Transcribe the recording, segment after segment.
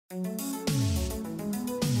Hello,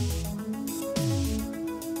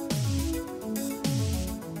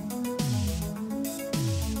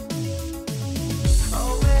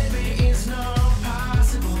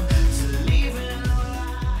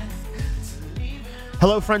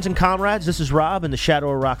 friends and comrades. This is Rob in the shadow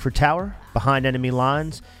of Rockford Tower, behind enemy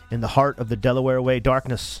lines, in the heart of the Delaware Way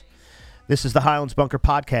darkness. This is the Highlands Bunker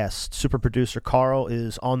podcast. Super producer Carl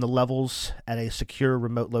is on the levels at a secure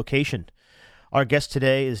remote location. Our guest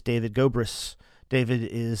today is David Gobris. David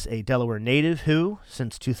is a Delaware native who,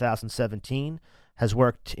 since 2017, has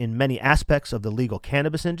worked in many aspects of the legal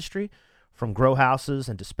cannabis industry, from grow houses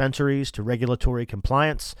and dispensaries to regulatory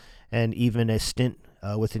compliance, and even a stint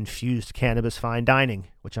with infused cannabis fine dining,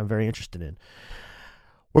 which I'm very interested in.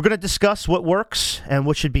 We're going to discuss what works and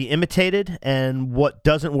what should be imitated and what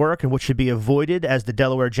doesn't work and what should be avoided as the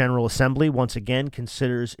Delaware General Assembly once again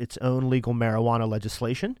considers its own legal marijuana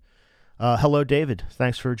legislation. Hello, David.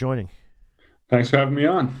 Thanks for joining. Thanks for having me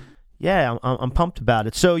on. Yeah, I'm pumped about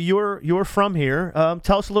it. So you're from here.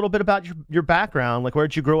 Tell us a little bit about your background. Like, where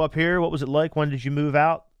did you grow up here? What was it like? When did you move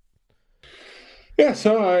out? Yeah,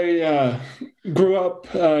 so I grew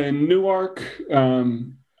up in Newark.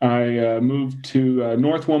 I moved to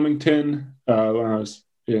North Wilmington when I was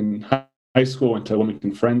in high school, went to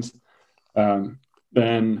Wilmington Friends.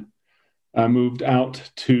 Then I moved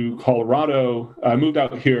out to Colorado. I moved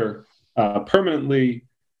out here permanently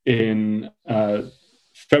in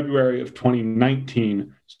February of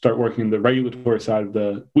 2019, start working the regulatory side of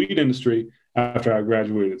the weed industry after I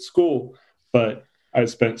graduated school. But I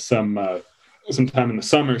spent some time in the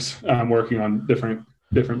summers working on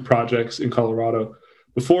different projects in Colorado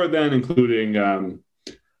before then, including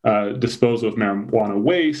disposal of marijuana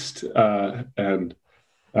waste and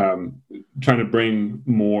trying to bring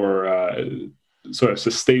more sort of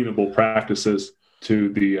sustainable practices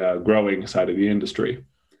to the growing side of the industry.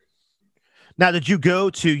 Now, did you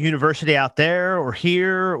go to university out there or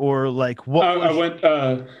here, or like what? I went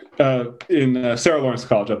in Sarah Lawrence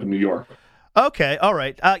College up in New York. Okay, all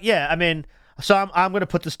right. Yeah, I mean, so I'm going to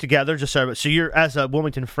put this together just so you're, as a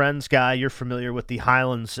Wilmington Friends guy, you're familiar with the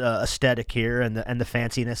Highlands aesthetic here and the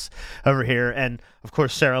fanciness over here, and of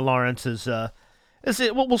course Sarah Lawrence is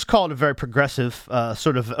what was called a very progressive,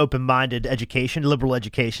 sort of open-minded education, liberal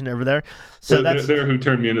education over there. So they're who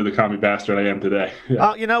turned me into the commie bastard I am today.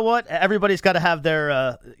 Yeah. You know what? Everybody's got to have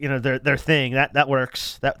their their thing. That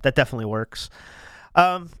works. That definitely works.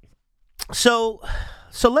 So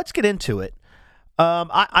let's get into it.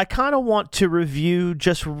 I kind of want to review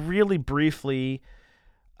just really briefly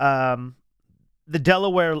the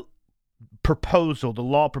Delaware proposal, the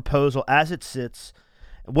law proposal as it sits,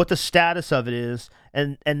 what the status of it is,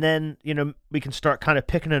 and then we can start kind of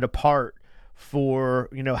picking it apart for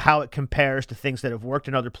how it compares to things that have worked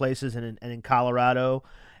in other places and in Colorado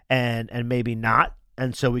and maybe not,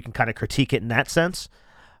 and so we can kind of critique it in that sense.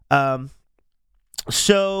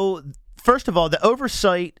 So first of all, the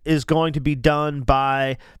oversight is going to be done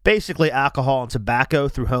by basically alcohol and tobacco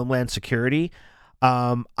through Homeland Security.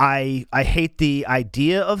 I hate the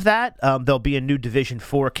idea of that. There'll be a new division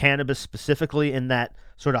for cannabis specifically in that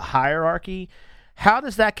sort of hierarchy. How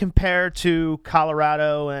does that compare to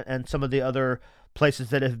Colorado and some of the other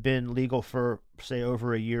places that have been legal for, say,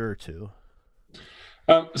 over a year or two?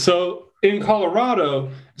 So in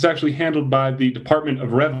Colorado, it's actually handled by the Department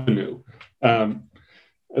of Revenue,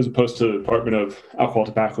 as opposed to the Department of Alcohol,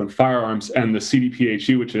 Tobacco, and Firearms, and the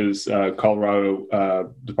CDPHE, which is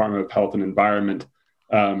Colorado Department of Health and Environment.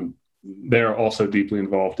 They're also deeply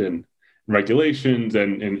involved in regulations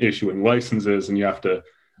and in issuing licenses, and you have to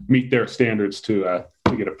meet their standards to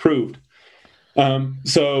get approved.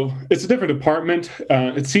 So it's a different department.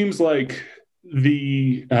 It seems like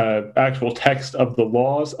the actual text of the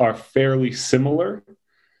laws are fairly similar.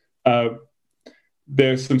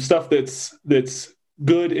 There's some stuff that's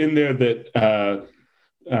good in there that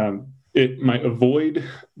it might avoid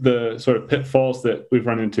the sort of pitfalls that we've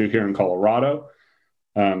run into here in Colorado.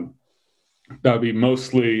 That would be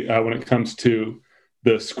mostly when it comes to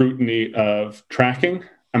the scrutiny of tracking.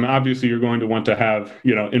 I mean, obviously, you're going to want to have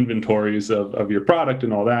inventories of your product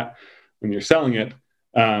and all that when you're selling it,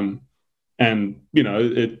 and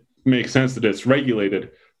it makes sense that it's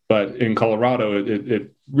regulated. But in Colorado,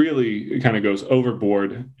 it really kind of goes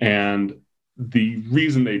overboard, and the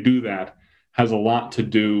reason they do that has a lot to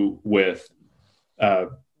do with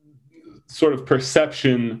sort of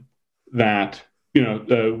perception that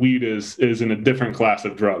weed is in a different class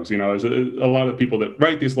of drugs. A lot of people that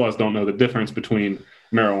write these laws don't know the difference between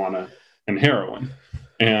marijuana and heroin,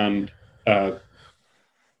 and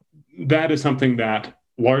that is something that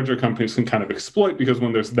larger companies can kind of exploit, because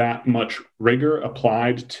when there's that much rigor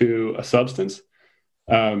applied to a substance,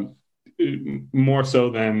 more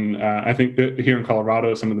so than I think that here in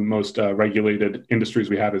Colorado, some of the most regulated industries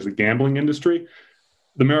we have is the gambling industry.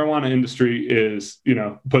 The marijuana industry is,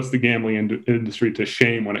 puts the gambling industry to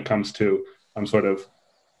shame when it comes to sort of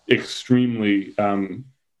extremely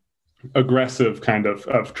aggressive kind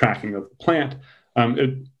of tracking of the plant.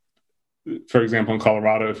 For example, in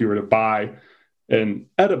Colorado, if you were to buy an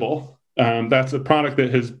edible, that's a product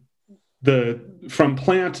that has from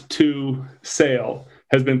plant to sale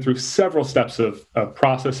has been through several steps of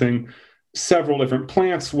processing. Several different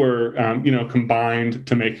plants were, combined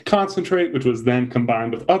to make concentrate, which was then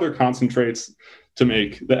combined with other concentrates to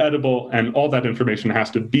make the edible, and all that information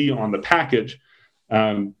has to be on the package.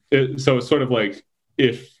 So it's sort of like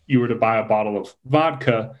if you were to buy a bottle of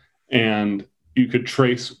vodka and you could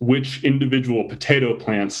trace which individual potato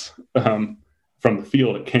plants from the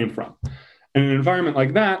field it came from. In an environment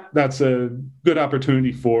like that, that's a good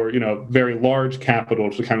opportunity for, very large capital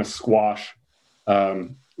to kind of squash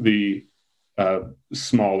the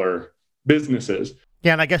smaller businesses.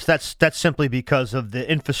 Yeah, and I guess that's simply because of the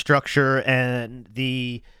infrastructure and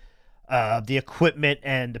the equipment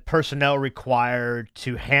and the personnel required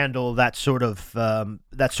to handle that sort of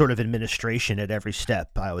administration at every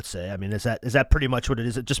step, I would say. I mean, is that pretty much what it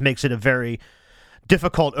is? It just makes it a very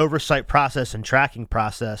difficult oversight process and tracking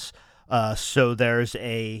process. So there's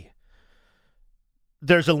a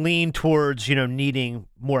lean towards, needing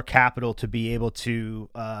more capital to be able to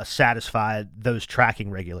satisfy those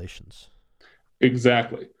tracking regulations.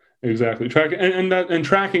 Exactly. Tracking and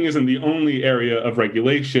tracking isn't the only area of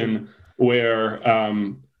regulation where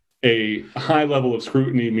a high level of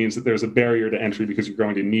scrutiny means that there's a barrier to entry, because you're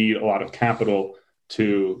going to need a lot of capital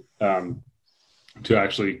to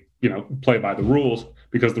actually, play by the rules,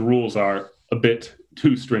 because the rules are a bit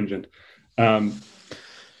too stringent. And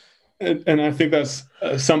I think that's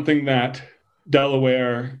something that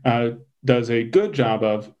Delaware does a good job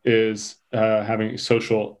of, is having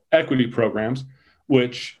social equity programs,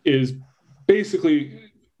 which is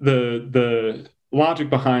basically the logic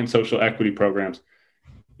behind social equity programs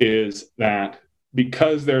is that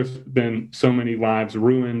because there's been so many lives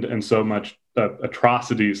ruined and so much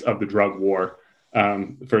atrocities of the drug war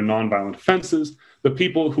for nonviolent offenses, the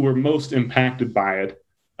people who are most impacted by it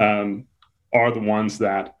are the ones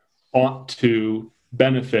that ought to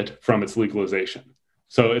benefit from its legalization.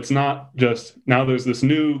 So it's not just now there's this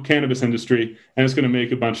new cannabis industry and it's going to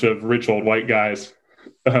make a bunch of rich old white guys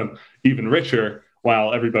even richer,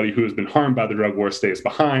 while everybody who has been harmed by the drug war stays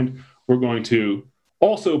behind. We're going to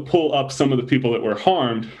also pull up some of the people that were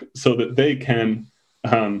harmed so that they can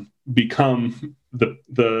become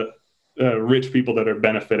the rich people that are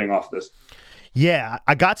benefiting off this. Yeah,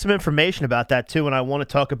 I got some information about that too, and I want to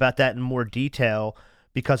talk about that in more detail,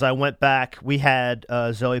 because I went back. We had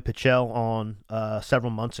Zoe Pichel on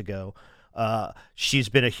several months ago. She's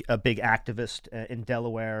been a big activist in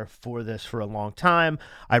Delaware for this for a long time.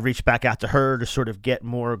 I reached back out to her to sort of get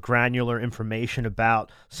more granular information about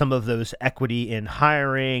some of those equity in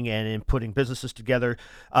hiring and in putting businesses together.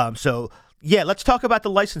 So yeah, let's talk about the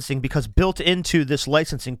licensing, because built into this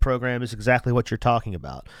licensing program is exactly what you're talking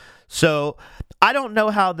about. So I don't know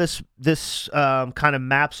how this kind of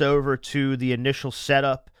maps over to the initial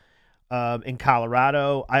setup in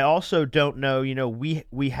Colorado. I also don't know,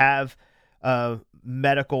 we have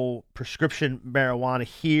medical prescription marijuana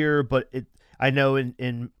here, but I know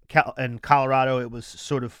in Colorado it was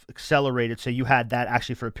sort of accelerated, so you had that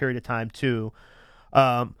actually for a period of time too.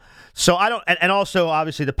 So I don't, and also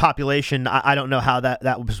obviously the population, I don't know how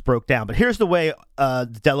that was broke down, but here's the way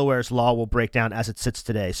Delaware's law will break down as it sits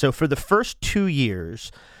today. So for the first 2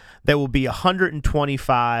 years, there will be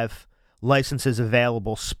 125 licenses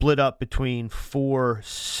available, split up between 4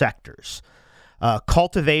 sectors.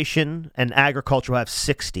 Cultivation and agriculture will have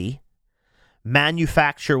 60.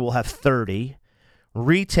 Manufacture will have 30.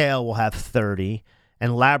 Retail will have 30.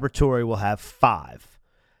 And laboratory will have 5.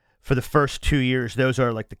 For the first 2 years, those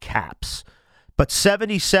are like the caps. But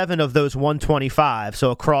 77 of those 125,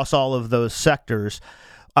 so across all of those sectors,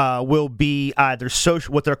 will be either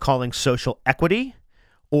what they're calling social equity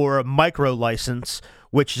or a micro license,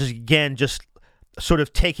 which is, again, just sort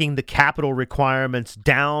of taking the capital requirements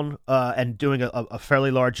down and doing a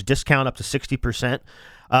fairly large discount up to 60%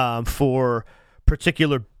 for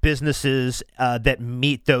particular businesses that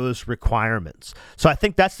meet those requirements. So I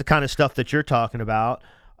think that's the kind of stuff that you're talking about.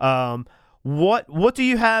 What do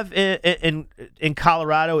you have in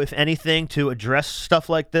Colorado, if anything, to address stuff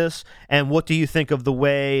like this? And what do you think of the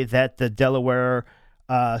way that the Delaware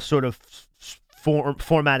sort of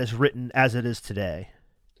format is written as it is today?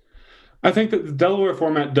 I think that the Delaware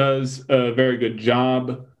format does a very good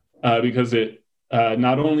job because it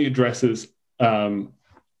not only addresses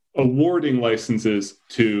awarding licenses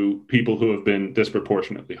to people who have been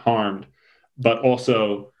disproportionately harmed, but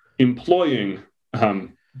also employing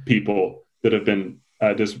people that have been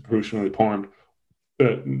disproportionately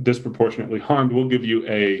harmed will give you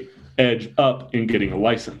a edge up in getting a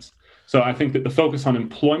license. So I think that the focus on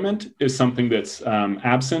employment is something that's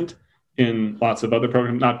absent in lots of other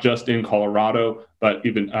programs, not just in Colorado, but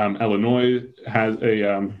even Illinois has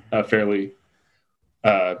a fairly,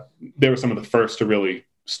 they were some of the first to really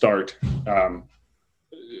start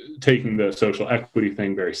taking the social equity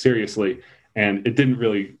thing very seriously. And it didn't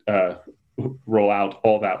really roll out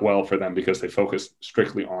all that well for them because they focused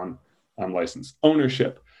strictly on license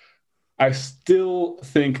ownership. I still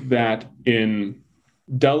think that in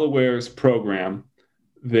Delaware's program,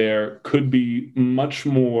 there could be much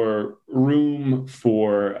more room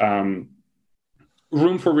for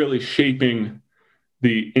really shaping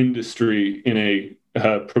the industry in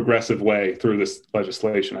a progressive way through this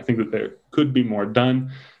legislation. I think that there could be more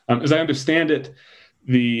done. As I understand it,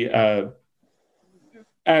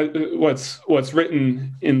 what's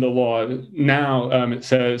written in the law now, it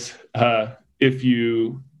says if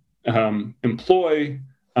you employ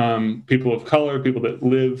people of color, people that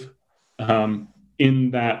live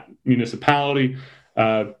in that municipality,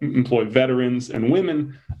 employ veterans and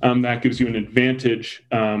women, that gives you an advantage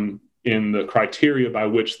in the criteria by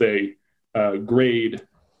which they grade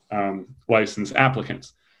license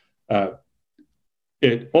applicants.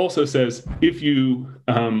 It also says if you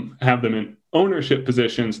have them in ownership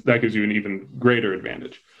positions, that gives you an even greater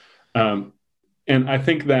advantage. And I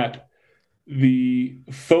think that the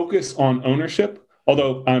focus on ownership,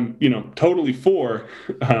 although I'm totally for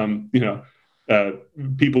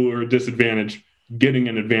people who are disadvantaged getting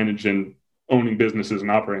an advantage in owning businesses and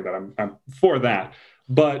operating that, I'm for that.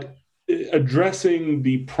 But addressing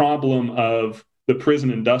the problem of the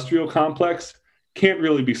prison industrial complex can't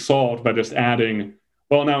really be solved by just adding,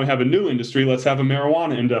 well, now we have a new industry, let's have a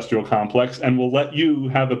marijuana industrial complex, and we'll let you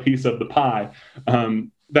have a piece of the pie.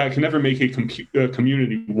 That can never make a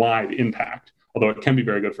community-wide impact, although it can be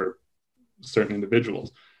very good for certain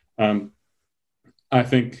individuals. I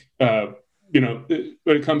think, when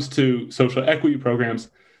it comes to social equity programs,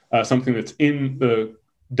 something that's in the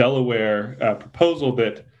Delaware proposal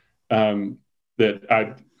that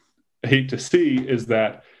I hate to see is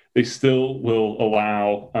that they still will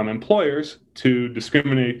allow employers to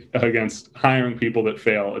discriminate against hiring people that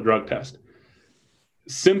fail a drug test.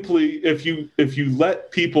 Simply, if you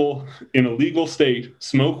let people in a legal state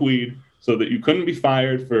smoke weed so that you couldn't be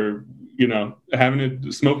fired for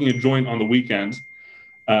smoking a joint on the weekends,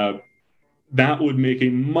 that would make a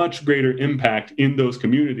much greater impact in those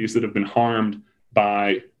communities that have been harmed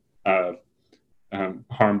by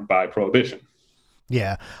prohibition.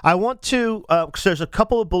 Yeah, I want to, because there's a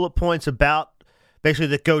couple of bullet points about basically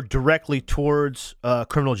that go directly towards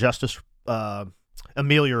criminal justice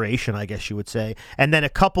amelioration, I guess you would say, and then a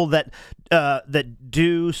couple that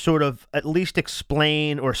do sort of at least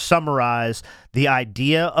explain or summarize the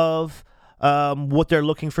idea of what they're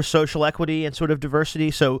looking for social equity and sort of diversity.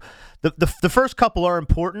 So the first couple are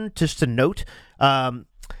important just to note.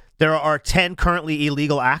 There are 10 currently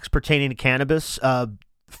illegal acts pertaining to cannabis,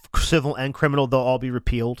 civil and criminal. They'll all be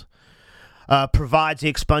repealed. Provides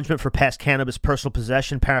the expungement for past cannabis personal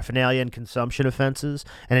possession, paraphernalia, and consumption offenses,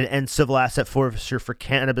 and it ends civil asset forfeiture for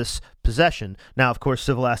cannabis possession. Now, of course,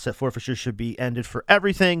 civil asset forfeiture should be ended for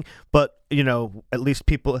everything, but at least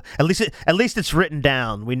it's written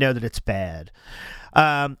down. We know that it's bad.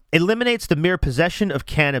 Eliminates the mere possession of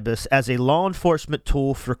cannabis as a law enforcement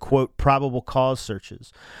tool for, quote, probable cause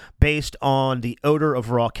searches based on the odor of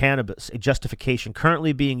raw cannabis, a justification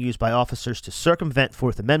currently being used by officers to circumvent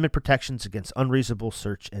Fourth Amendment protections against unreasonable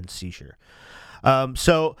search and seizure.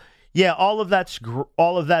 So, yeah, all of that's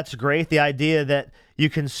great. The idea that you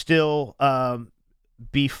can still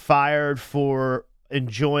be fired for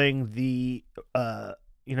enjoying the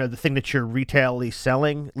the thing that you're retailly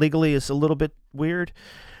selling legally is a little bit weird.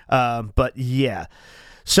 But yeah.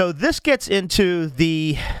 So this gets into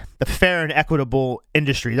the fair and equitable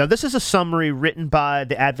industry. Now, this is a summary written by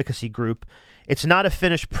the advocacy group. It's not a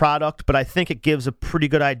finished product, but I think it gives a pretty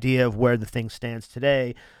good idea of where the thing stands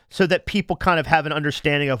today so that people kind of have an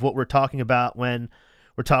understanding of what we're talking about when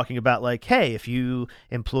we're talking about, like, hey, if you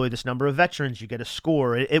employ this number of veterans, you get a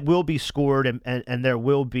score. It will be scored, and there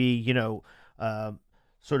will be,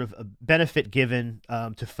 sort of a benefit given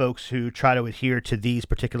to folks who try to adhere to these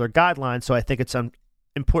particular guidelines. So I think it's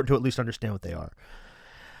important to at least understand what they are.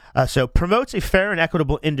 So promotes a fair and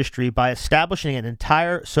equitable industry by establishing an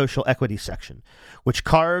entire social equity section, which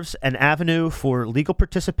carves an avenue for legal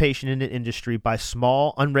participation in the industry by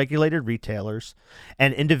small, unregulated retailers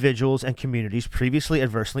and individuals and communities previously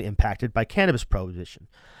adversely impacted by cannabis prohibition.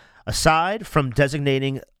 Aside from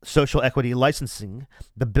designating social equity licensing,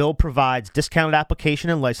 the bill provides discounted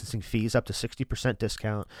application and licensing fees up to 60%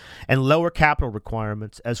 discount and lower capital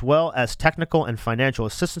requirements, as well as technical and financial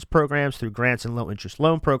assistance programs through grants and low-interest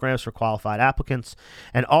loan programs for qualified applicants,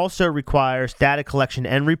 and also requires data collection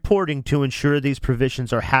and reporting to ensure these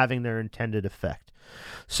provisions are having their intended effect.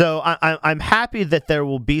 So I'm happy that there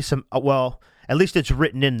will be some, well, at least it's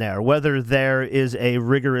written in there, whether there is a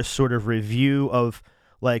rigorous sort of review of,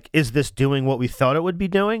 like, is this doing what we thought it would be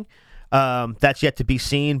doing? That's yet to be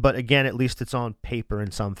seen. But again, at least it's on paper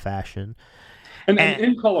in some fashion. And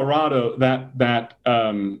in Colorado, that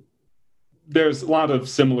there's a lot of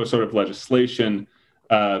similar sort of legislation.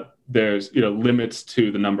 There's limits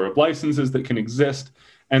to the number of licenses that can exist,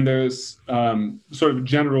 and there's sort of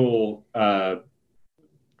general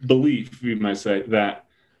belief, you might say, that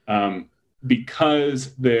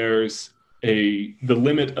because there's the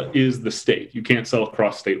limit is the state. You can't sell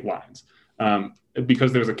across state lines.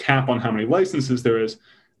 Because there's a cap on how many licenses there is,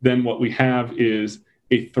 then what we have is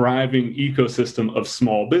a thriving ecosystem of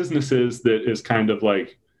small businesses that is kind of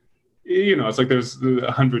like, it's like there's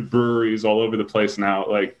 100 breweries all over the place now.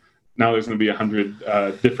 Like now there's going to be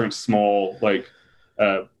 100 different small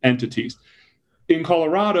entities. In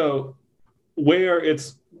Colorado, where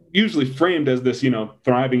it's usually framed as this,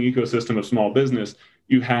 thriving ecosystem of small business,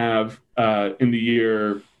 you have in the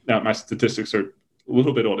year, now my statistics are a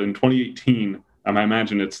little bit old, in 2018, I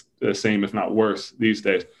imagine it's the same, if not worse these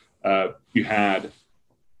days, you had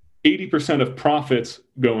 80% of profits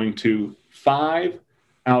going to 5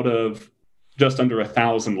 out of just under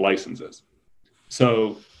 1,000 licenses.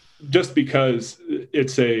 So just because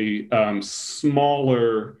it's a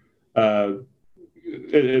smaller,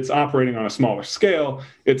 it's operating on a smaller scale,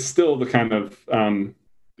 it's still the kind of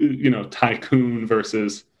tycoon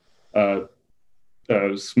versus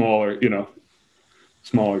smaller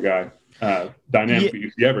guy dynamic that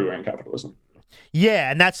you see everywhere in capitalism.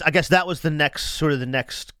 Yeah, and I guess that was the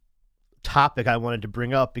next topic I wanted to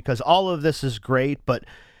bring up, because all of this is great, but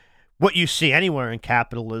what you see anywhere in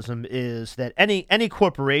capitalism is that any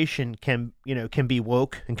corporation can be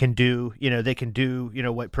woke and can do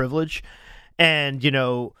white privilege, and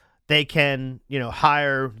they can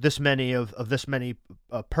hire this many of this many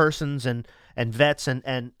persons and vets,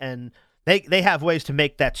 and they have ways to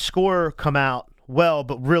make that score come out well,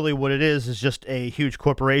 but really what it is just a huge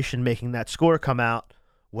corporation making that score come out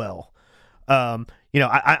well. I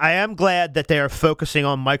am glad that they are focusing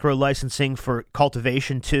on micro licensing for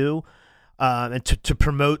cultivation too, and to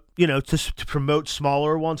promote to promote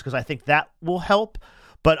smaller ones, because I think that will help.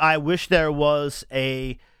 But I wish there was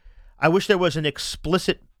an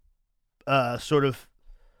explicit sort of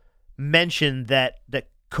mention that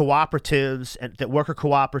cooperatives and that worker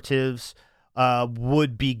cooperatives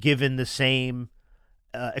would be given the same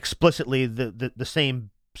explicitly the same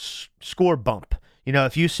score bump.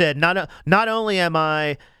 If you said not only am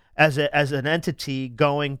I as an entity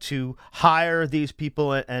going to hire these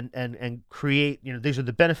people and create, these are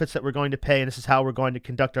the benefits that we're going to pay and this is how we're going to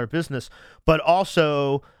conduct our business, but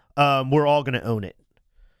also we're all going to own it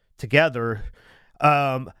together.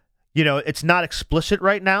 It's not explicit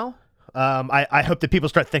right now. I hope that people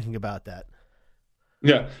start thinking about that.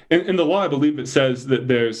 Yeah, in the law, I believe it says that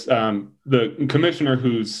there's the commissioner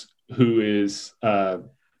who is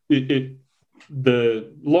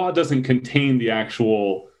the law doesn't contain the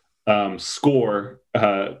actual score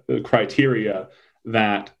criteria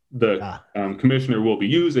that the commissioner will be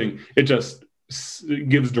using. It just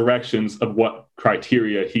gives directions of what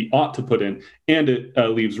criteria he ought to put in, and it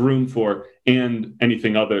leaves room for any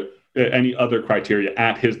other criteria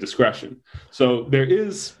at his discretion. So there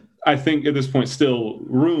is, I think, at this point still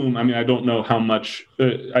room. I mean, I don't know how much.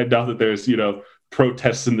 I doubt that there's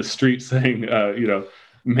protests in the street saying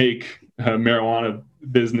make marijuana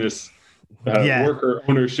business worker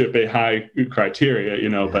ownership a high criteria.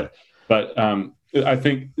 But I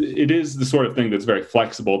think it is the sort of thing that's very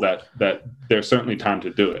flexible that there's certainly time to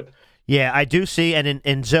do it. Yeah, I do see, and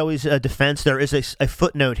in Zoe's defense, there is a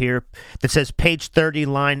footnote here that says page 30,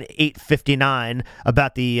 line 859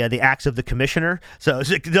 about the acts of the commissioner. So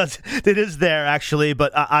it is there actually,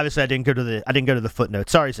 but obviously I didn't go to the footnote.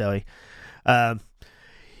 Sorry, Zoe.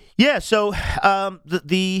 Yeah, so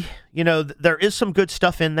there is some good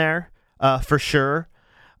stuff in there for sure.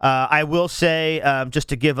 I will say, just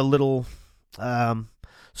to give a little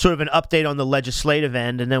sort of an update on the legislative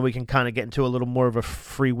end, and then we can kind of get into a little more of a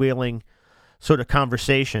freewheeling sort of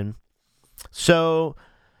conversation. So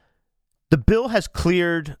the bill has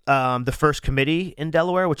cleared the first committee in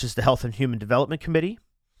Delaware, which is the Health and Human Development Committee.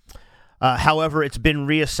 However, it's been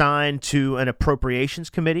reassigned to an Appropriations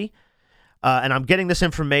Committee. And I'm getting this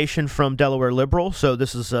information from Delaware Liberal, so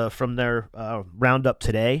this is from their roundup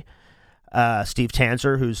today. Steve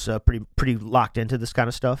Tanzer, who's pretty locked into this kind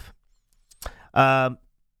of stuff.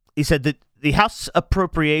 He said that the House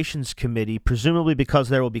Appropriations Committee, presumably because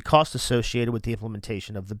there will be costs associated with the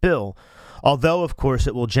implementation of the bill, although, of course,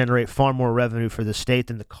 it will generate far more revenue for the state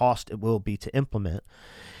than the cost it will be to implement.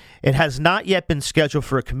 It has not yet been scheduled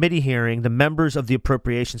for a committee hearing. The members of the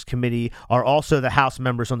Appropriations Committee are also the House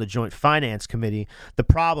members on the Joint Finance Committee. The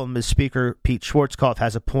problem is Speaker Pete Schwarzkopf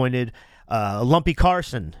has appointed Lumpy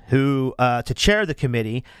Carson, who to chair the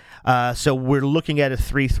committee. So we're looking at a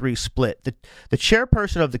 3-3 split. The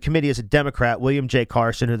chairperson of the committee is a Democrat, William J.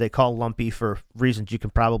 Carson, who they call Lumpy for reasons you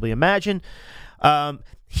can probably imagine.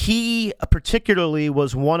 He particularly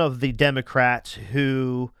was one of the Democrats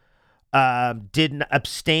who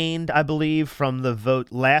abstained, I believe, from the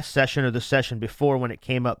vote last session or the session before when it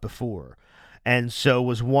came up before, and so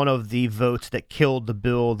was one of the votes that killed the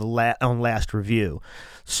bill on last review.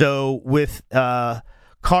 So with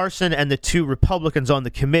Carson and the two Republicans on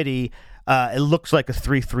the committee, it looks like a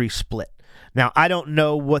 3-3 split. Now, I don't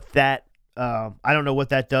know what that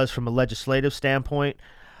does from a legislative standpoint.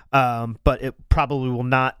 But it probably will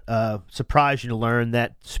not surprise you to learn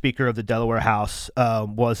that Speaker of the Delaware House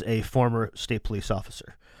was a former state police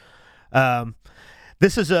officer.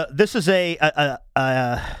 This is a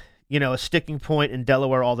sticking point in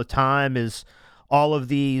Delaware all the time. Is all of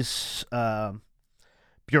these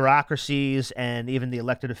bureaucracies and even the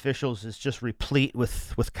elected officials is just replete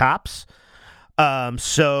with cops.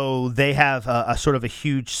 So they have a sort of a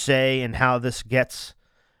huge say in how this gets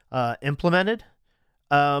implemented.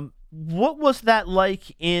 What was that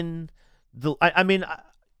like in the?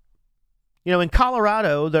 In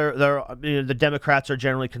Colorado, the Democrats are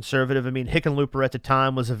generally conservative. I mean, Hickenlooper at the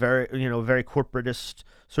time was a very corporatist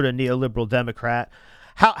sort of neoliberal Democrat.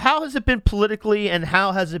 How has it been politically, and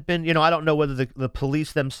how has it been? I don't know whether the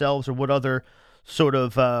police themselves or what other sort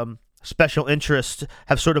of special interests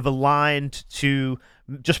have sort of aligned to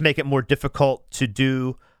just make it more difficult to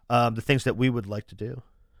do the things that we would like to do.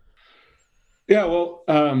 Yeah, well,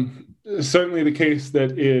 certainly the case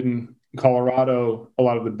that in Colorado, a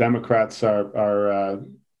lot of the Democrats you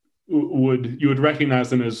would recognize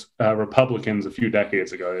them as Republicans a few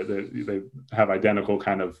decades ago. They have identical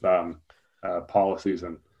kind of policies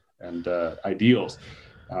and ideals.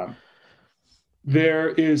 There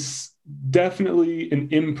is definitely an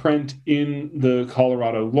imprint in the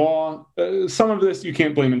Colorado law. Some of this you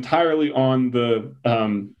can't blame entirely on the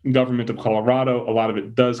government of Colorado. A lot of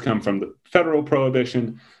it does come from the federal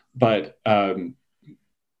prohibition, but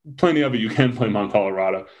plenty of it you can blame on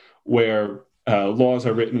Colorado, where laws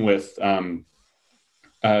are written with, for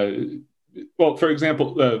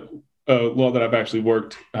example, a law that I've actually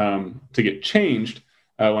worked to get changed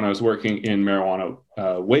when I was working in marijuana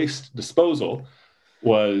waste disposal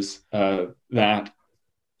was that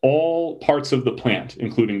all parts of the plant,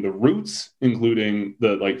 including the roots, including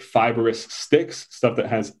the fibrous sticks, stuff that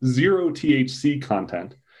has 0 THC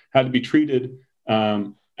content, had to be treated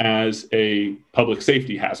as a public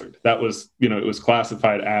safety hazard. That was, it was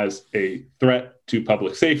classified as a threat to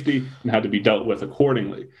public safety and had to be dealt with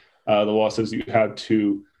accordingly. The law says you had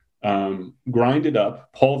to grind it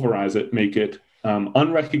up, pulverize it, make it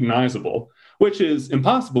unrecognizable, which is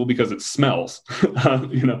impossible because it smells.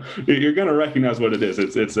 You're going to recognize what it is.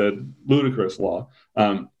 It's a ludicrous law.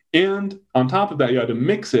 And on top of that, you had to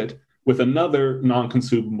mix it with another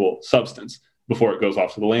non-consumable substance before it goes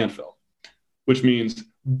off to the landfill, which means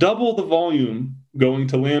double the volume going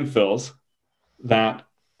to landfills that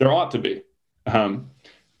there ought to be.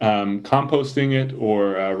 Composting it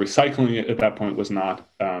or recycling it at that point was not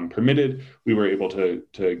permitted. We were able to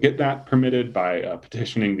get that permitted by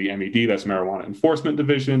petitioning the MED, that's Marijuana Enforcement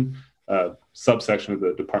Division, subsection of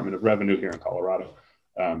the Department of Revenue here in Colorado.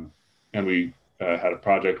 And we had a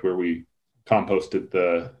project where we composted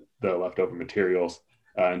the leftover materials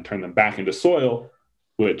and turned them back into soil,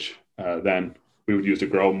 which then we would use to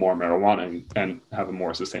grow more marijuana and have a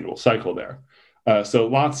more sustainable cycle there. So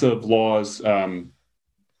lots of laws that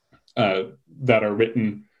are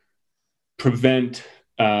written prevent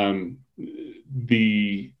a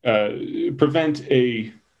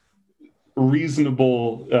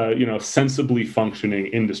reasonable, sensibly functioning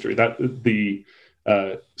industry. That the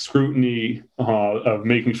scrutiny of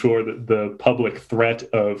making sure that the public threat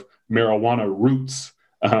of marijuana roots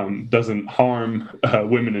doesn't harm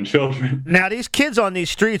women and children. Now, these kids on these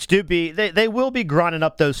streets they will be grinding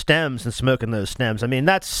up those stems and smoking those stems. I mean,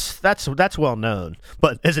 that's well known.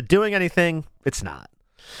 But is it doing anything? It's not.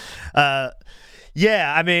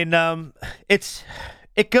 Yeah, I mean,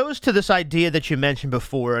 it goes to this idea that you mentioned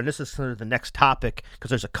before, and this is sort of the next topic, because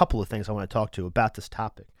there's a couple of things I want to talk to about this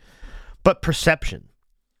topic. But perception.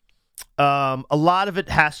 A lot of it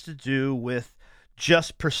has to do with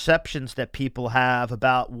just perceptions that people have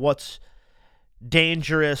about what's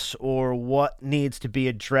dangerous or what needs to be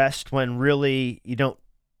addressed when really you don't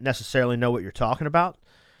necessarily know what you're talking about.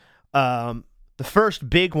 The first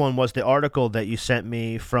big one was the article that you sent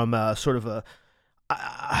me from sort of a.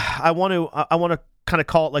 I want to kind of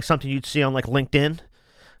call it like something you'd see on like LinkedIn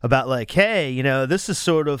about like, hey, you know, this is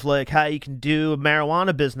sort of like how you can do a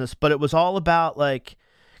marijuana business, but it was all about like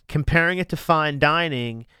comparing it to fine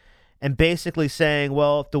dining and basically saying,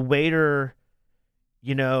 well, if the waiter,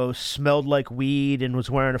 you know, smelled like weed and was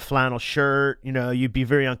wearing a flannel shirt, you know, you'd be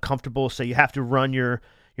very uncomfortable. So you have to run your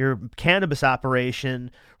cannabis operation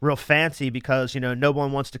real fancy because, you know, no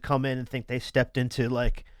one wants to come in and think they stepped into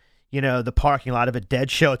like, you know, the parking lot of a dead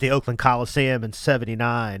show at the Oakland Coliseum in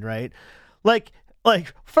 '79, right? Like,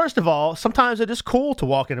 first of all, sometimes it is cool to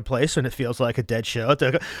walk in a place and it feels like a dead show.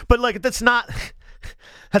 But like, that's not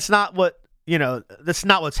what, you know, that's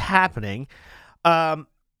not what's happening. And,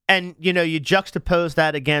 you know, you juxtapose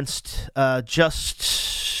that against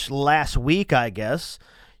just last week, I guess,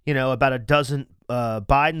 you know, about a dozen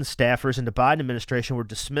Biden staffers in the Biden administration were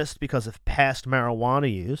dismissed because of past marijuana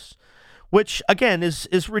use, which, again,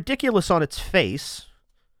 is ridiculous on its face.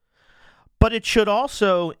 But it should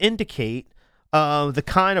also indicate the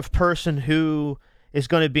kind of person who is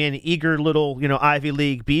going to be an eager little, you know, Ivy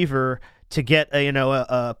League beaver to get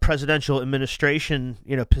a presidential administration,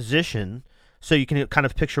 you know, position. So you can kind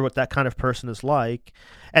of picture what that kind of person is like.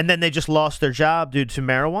 And then they just lost their job due to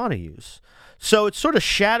marijuana use. So it sort of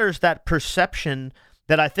shatters that perception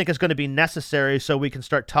that I think is going to be necessary so we can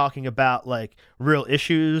start talking about like real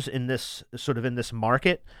issues in this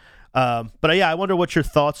market. But yeah, I wonder what your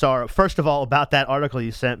thoughts are. First of all, about that article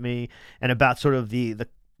you sent me and about sort of the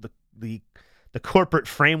corporate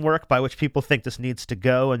framework by which people think this needs to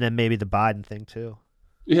go, and then maybe the Biden thing too.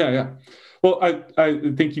 Yeah. Well, I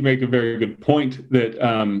think you make a very good point that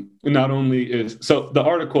not only is so the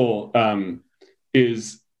article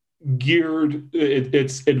is geared,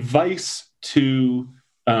 it's advice to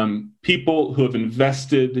people who have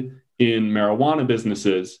invested in marijuana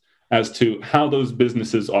businesses as to how those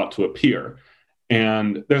businesses ought to appear.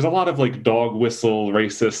 And there's a lot of like dog whistle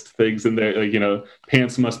racist things in there, like, you know,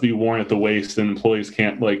 pants must be worn at the waist and employees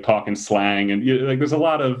can't like talk in slang. And like, there's a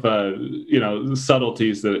lot of, you know,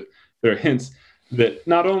 subtleties that there are hints that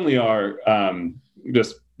not only are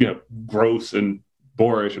just, you know, gross and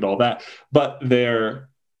boorish and all that, but they're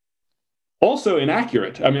also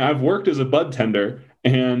inaccurate. I mean, I've worked as a bud tender,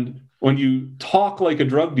 and when you talk like a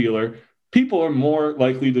drug dealer, people are more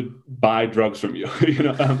likely to buy drugs from you, you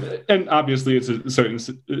know, and obviously it's a certain,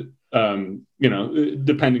 you know,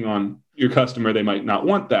 depending on your customer, they might not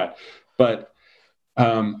want that. But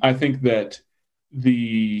I think that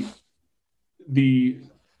the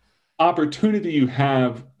opportunity you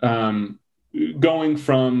have going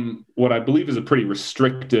from what I believe is a pretty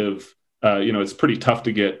restrictive, you know, it's pretty tough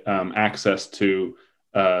to get access to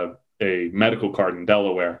a medical card in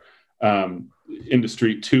Delaware,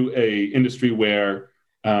 industry to a industry where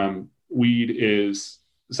weed is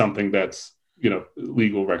something that's, you know,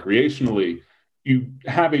 legal recreationally. You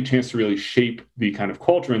have a chance to really shape the kind of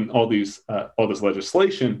culture and all this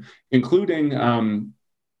legislation, including,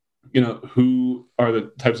 you know, who are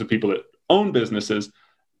the types of people that own businesses,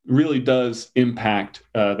 really does impact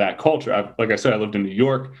that culture. Like I said, I lived in New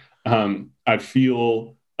York. I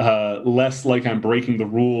feel less like I'm breaking the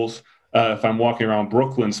rules if I'm walking around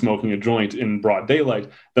Brooklyn smoking a joint in broad daylight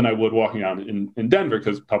than I would walking around in Denver,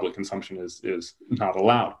 because public consumption is not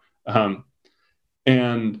allowed.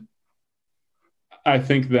 And I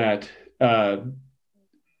think that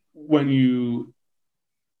when you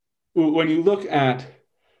look at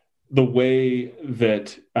the way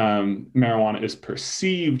that marijuana is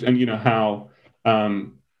perceived, and, you know, how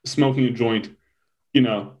smoking a joint, you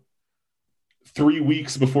know, 3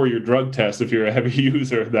 weeks before your drug test, if you're a heavy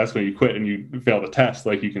user, that's when you quit and you fail the test.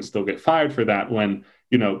 Like, you can still get fired for that when,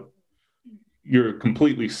 you know, you're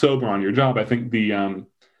completely sober on your job. I think the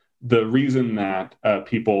reason that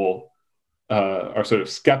people are sort of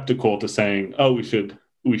skeptical to saying, oh,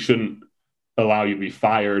 we shouldn't allow you to be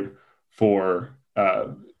fired for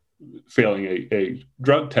failing a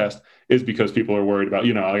drug test is because people are worried about,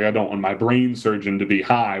 like, I don't want my brain surgeon to be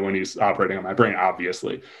high when he's operating on my brain,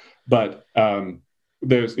 obviously. But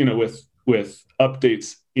there's, with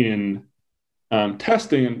updates in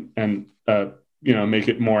testing and make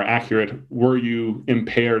it more accurate. Were you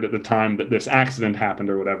impaired at the time that this accident happened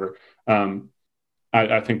or whatever?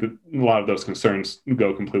 I think that a lot of those concerns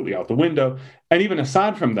go completely out the window. And even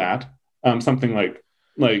aside from that, something like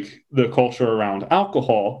the culture around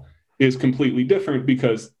alcohol is completely different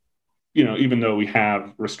because, even though we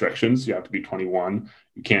have restrictions, you have to be 21,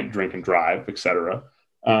 you can't drink and drive, etc.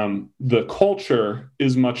 The culture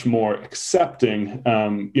is much more accepting.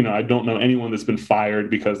 I don't know anyone that's been fired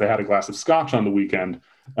because they had a glass of scotch on the weekend,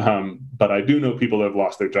 but I do know people that have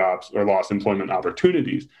lost their jobs or lost employment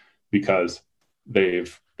opportunities because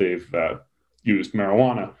they've used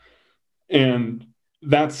marijuana. And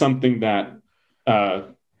that's something that,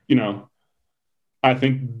 I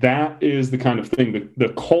think that is the kind of thing that the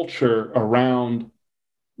culture around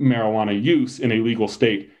marijuana use in a legal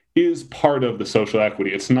state is part of the social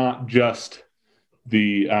equity. It's not just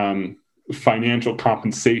the financial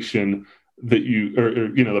compensation that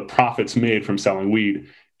the profits made from selling weed.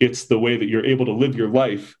 It's the way that you're able to live your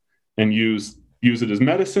life and use it as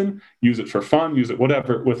medicine, use it for fun, use it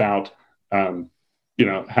whatever, without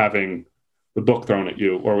having the book thrown at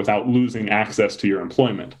you or without losing access to your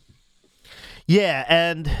employment. Yeah,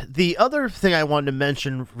 and the other thing I wanted to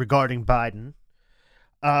mention regarding Biden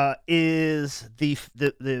is the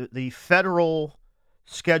federal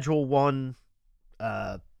Schedule 1.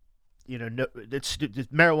 It's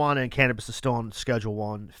marijuana and cannabis is still on Schedule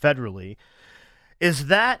 1 federally. Is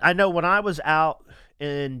that, I know when I was out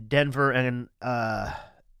in Denver and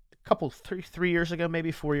three years ago,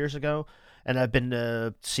 maybe 4 years ago, and I've been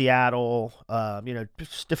to Seattle,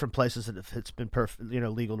 just different places that it's been perfect,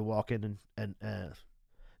 legal to walk in and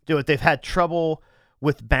do it. They've had trouble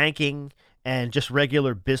with banking and just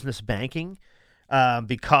regular business banking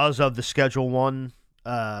because of the Schedule 1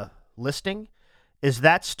 listing. Is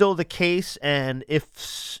that still the case? And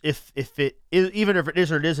if it is, even if it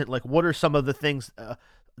is or it isn't, like, what are some of the things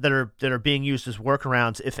that are being used as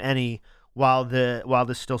workarounds, if any, while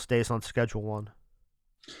this still stays on Schedule 1?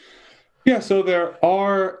 Yeah, so there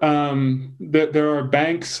are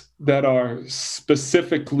banks that are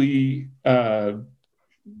specifically have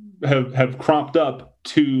cropped up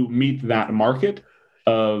to meet that market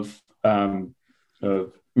of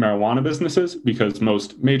marijuana businesses, because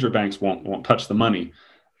most major banks won't touch the money.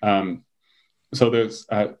 So there's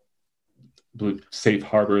I believe Safe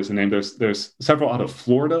Harbor is the name. There's several out of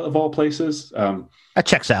Florida, of all places. That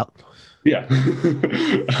checks out. Yeah.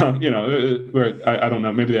 Where I don't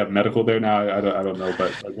know, maybe they have medical there now. I don't know,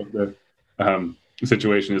 but like what the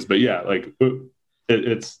situation is. But yeah, like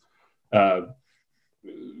it's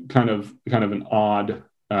kind of an odd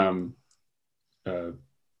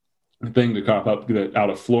thing to crop up that out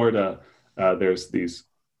of Florida. There's these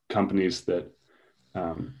companies that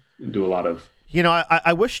do a lot of.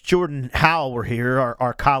 I wish Jordan Howell were here,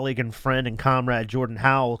 our colleague and friend and comrade Jordan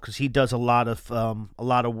Howell, because he does a lot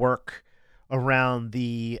of work around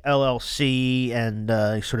the LLC and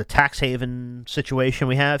sort of tax haven situation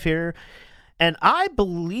we have here. And I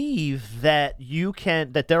believe that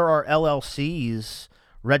there are LLCs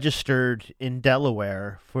registered in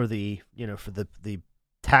Delaware for the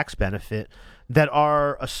tax benefit that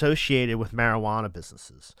are associated with marijuana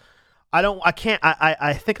businesses. I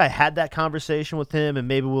think I had that conversation with him, and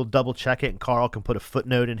maybe we'll double check it, and Carl can put a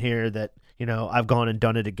footnote in here that, I've gone and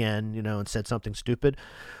done it again, and said something stupid.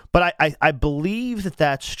 But I believe that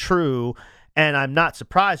that's true, and I'm not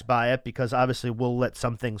surprised by it, because obviously we'll let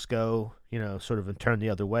some things go, sort of and turn the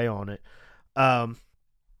other way on it.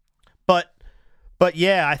 But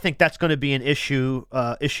yeah, I think that's going to be an issue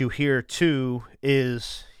here too,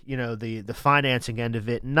 is, the financing end of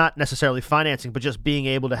it, not necessarily financing, but just being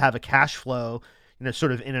able to have a cash flow,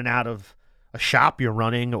 sort of in and out of a shop you're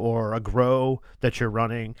running or a grow that you're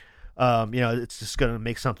running. It's just going to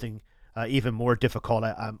make something even more difficult.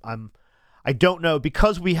 I don't know,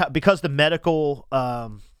 because the medical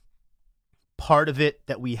part of it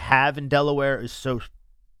that we have in Delaware is so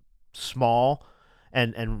small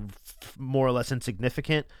and more or less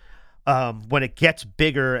insignificant. When it gets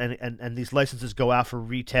bigger and these licenses go out for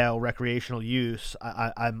retail recreational use,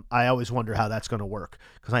 I always wonder how that's going to work,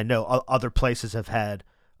 because I know other places have had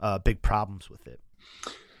big problems with it.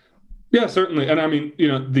 Yeah, certainly. And I mean,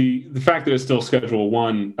 the fact that it's still Schedule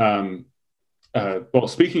 1, well,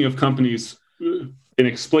 speaking of companies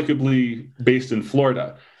inexplicably based in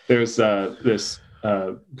Florida, there's this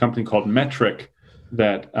company called Metric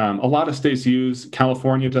that a lot of states use.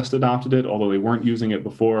 California just adopted it, although they weren't using it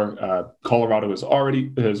before. Colorado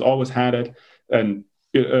has always had it, and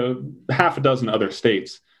half a dozen other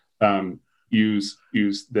states use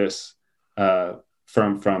this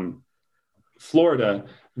from Florida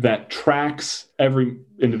that tracks every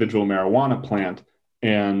individual marijuana plant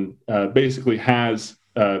and basically has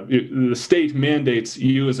the state mandates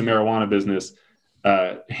you as a marijuana business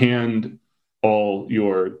hand all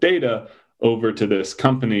your data over to this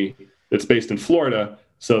company that's based in Florida,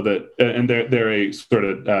 so that and they're a sort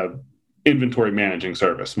of inventory managing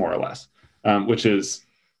service, more or less, which is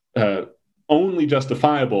only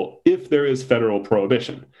justifiable if there is federal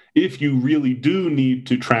prohibition. If you really do need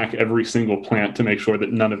to track every single plant to make sure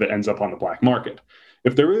that none of it ends up on the black market.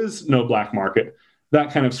 If there is no black market,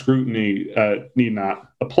 that kind of scrutiny need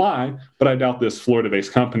not apply. But I doubt this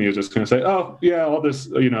Florida-based company is just going to say, oh, yeah, all this,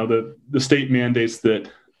 the state mandates that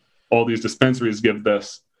all these dispensaries give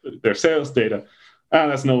their sales data.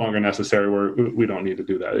 That's no longer necessary. We don't need to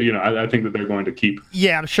do that. I think that they're going to keep.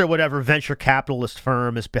 Yeah, I'm sure whatever venture capitalist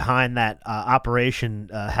firm is behind that operation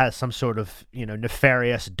has some sort of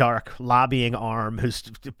nefarious, dark lobbying arm who's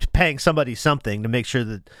paying somebody something to make sure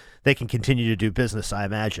that they can continue to do business, I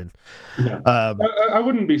imagine. Yeah. I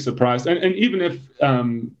wouldn't be surprised, and even if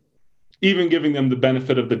even giving them the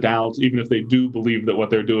benefit of the doubt, even if they do believe that what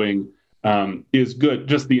they're doing is good,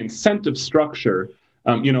 just the incentive structure.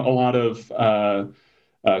 A lot of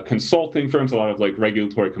consulting firms, a lot of like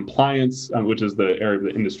regulatory compliance, which is the area of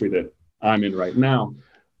the industry that I'm in right now.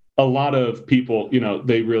 A lot of people,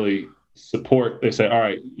 they really support. They say, all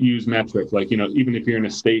right, use metric. Like, even if you're in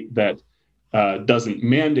a state that doesn't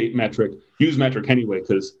mandate metric, use metric anyway,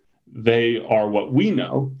 because they are what we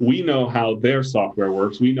know. We know how their software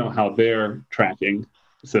works. We know how their tracking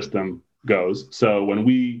system goes. So when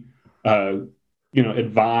we,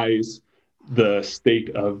 advise the state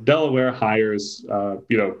of Delaware hires,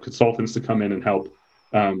 consultants to come in and help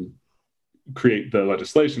create the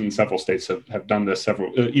legislation. Several states have done this.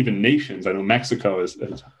 Several, even nations. I know Mexico has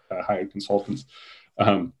hired consultants.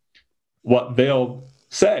 What they'll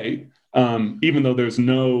say, even though there's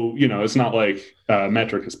no, it's not like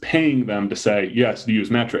Metric is paying them to say, yes, use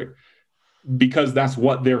Metric, because that's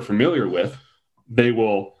what they're familiar with. They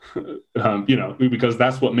will, because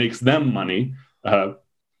that's what makes them money.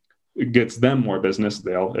 It gets them more business,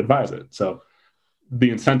 they'll advise it. So the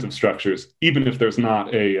incentive structures, even if there's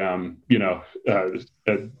not a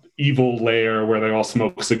evil layer where they all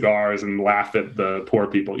smoke cigars and laugh at the poor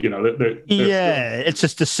people, it's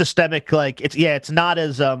just a systemic, it's not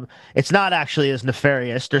actually as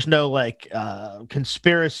nefarious. There's no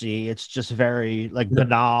conspiracy. It's just very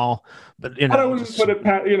banal. But I don't want to put it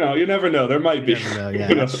past, you never know. There might be.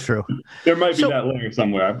 Yeah, that's true. There might be that layer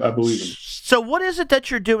somewhere. I believe in. So what is it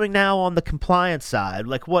that you're doing now on the compliance side?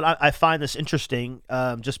 Like, what I find this interesting,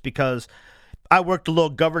 just because I worked a little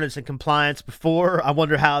governance and compliance before. I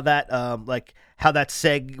wonder how that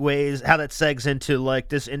segs into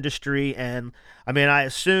this industry. And I mean, I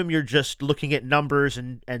assume you're just looking at numbers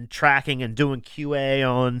and tracking and doing QA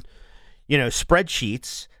on,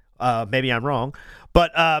 spreadsheets. Maybe I'm wrong,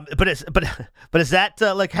 but is that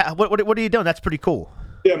what are you doing? That's pretty cool.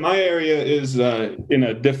 Yeah, my area is in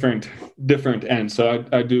a different end. So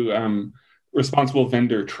I do responsible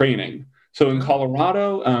vendor training. So in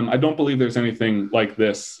Colorado, I don't believe there's anything like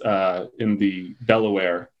this in the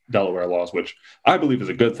Delaware laws, which I believe is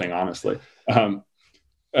a good thing, honestly.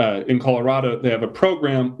 In Colorado, they have a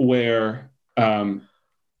program where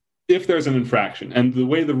if there's an infraction, and the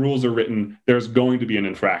way the rules are written, there's going to be an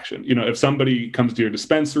infraction. If somebody comes to your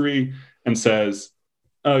dispensary and says,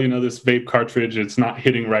 oh, this vape cartridge, it's not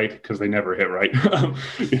hitting right, because they never hit right.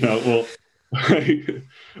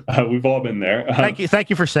 We've all been there. Thank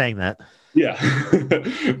you for saying that. Yeah.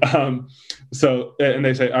 So, and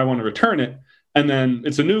they say, I want to return it. And then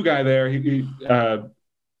it's a new guy there. And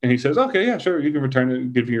he says, okay, yeah, sure, you can return it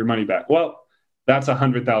and give you your money back. Well, that's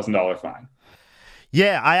 $100,000 fine.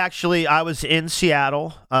 Yeah, I was in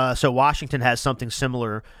Seattle. So Washington has something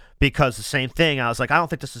similar. Because the same thing, I was like, I don't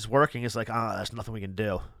think this is working. It's like, there's nothing we can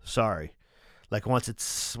do. Sorry. Like once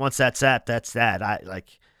that's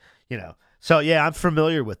that. So yeah, I'm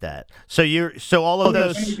familiar with that. So all of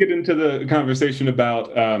those. When we get into the conversation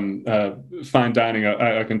about fine dining,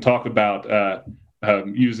 I can talk about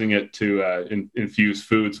using it to infuse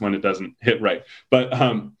foods when it doesn't hit right. But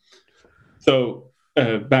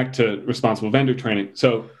back to responsible vendor training.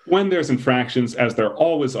 So when there's infractions, as there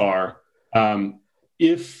always are,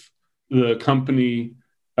 if the company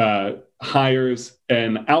hires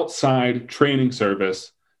an outside training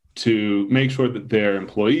service to make sure that their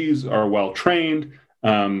employees are well trained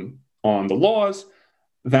on the laws,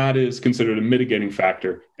 that is considered a mitigating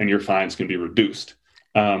factor, and your fines can be reduced.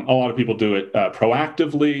 A lot of people do it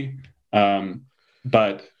proactively,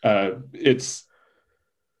 but it's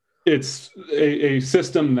a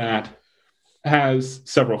system that has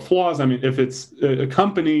several flaws. I mean, if it's a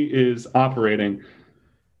company is operating,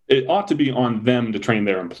 it ought to be on them to train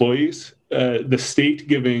their employees. The state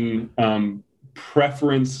giving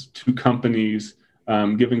preference to companies,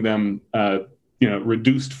 giving them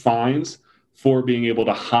reduced fines for being able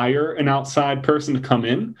to hire an outside person to come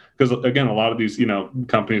in, because again, a lot of these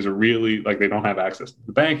companies are really like, they don't have access to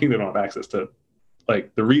the banking, they don't have access to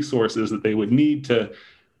like the resources that they would need to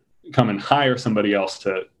come and hire somebody else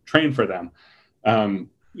to train for them.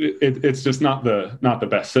 It's just not the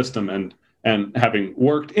best system, and having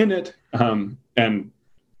worked in it, and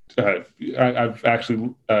I've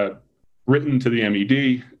actually written to the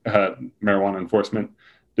MED, Marijuana Enforcement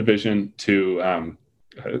Division, to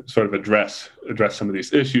sort of address some of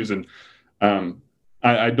these issues, and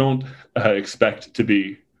I don't expect to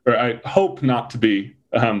be, or I hope not to be,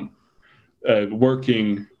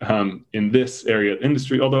 working in this area of the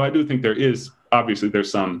industry. Although I do think there's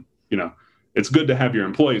some, it's good to have your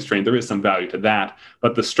employees trained. There is some value to that,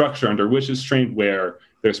 but the structure under which is trained, where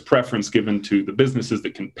there's preference given to the businesses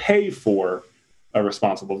that can pay for a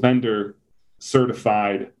responsible vendor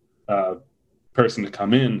certified person to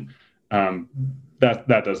come in, that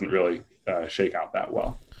doesn't really shake out that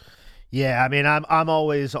well. Yeah, I mean, I'm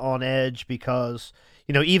always on edge because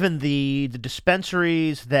even the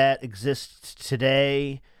dispensaries that exist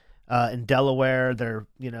today in Delaware,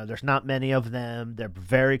 there's not many of them. They're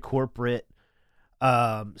very corporate.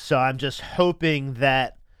 So I'm just hoping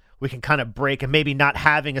that we can kind of break, and maybe not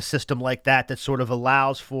having a system like that sort of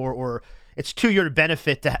allows for, or it's to your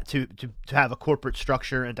benefit to have a corporate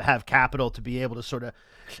structure and to have capital to be able to sort of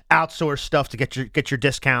outsource stuff to get your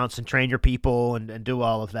discounts and train your people and do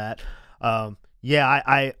all of that. I'm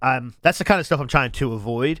that's the kind of stuff I'm trying to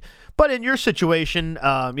avoid. But in your situation,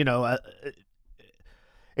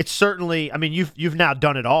 it's certainly, I mean, you've now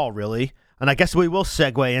done it all, really. And I guess we will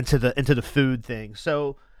segue into the food thing.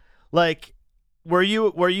 So, like, were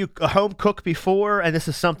you a home cook before, and this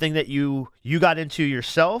is something that you got into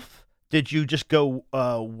yourself? Did you just go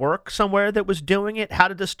work somewhere that was doing it? How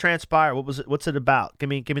did this transpire? What was it? What's it about? Give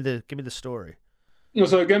me the story.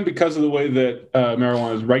 So again, because of the way that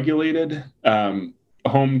marijuana is regulated,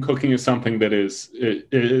 home cooking is something that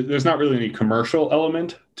there's not really any commercial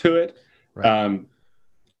element to it. Right.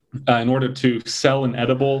 In order to sell an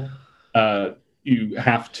edible, you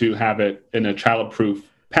have to have it in a childproof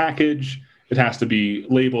package. It has to be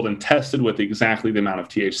labeled and tested with exactly the amount of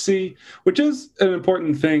THC, which is an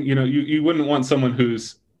important thing. You wouldn't want someone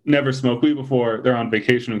who's never smoked weed before, they're on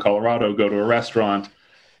vacation in Colorado, go to a restaurant,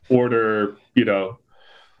 order,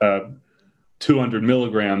 200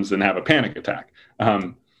 milligrams and have a panic attack.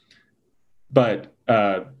 So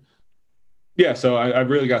I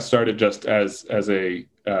really got started just as a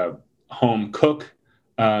home cook.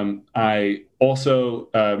 I also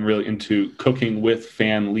am really into cooking with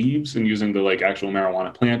fan leaves and using the actual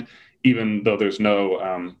marijuana plant, even though there's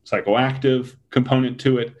no psychoactive component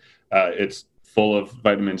to it. It's full of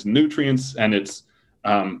vitamins and nutrients, and it's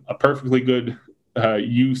a perfectly good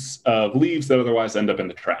use of leaves that otherwise end up in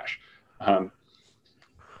the trash. Right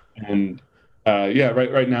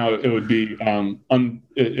now it would be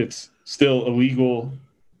it's still illegal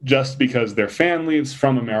just because they're fan leaves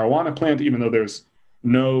from a marijuana plant, even though there's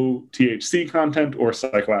no THC content or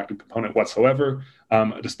psychoactive component whatsoever.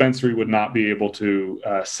 A dispensary would not be able to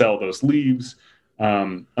sell those leaves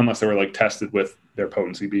unless they were tested with their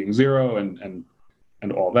potency being 0 and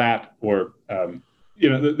all that. Or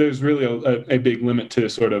there's really a big limit to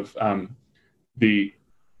sort of the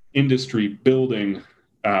industry building,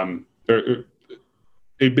 or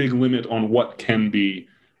a big limit on what can be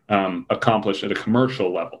accomplished at a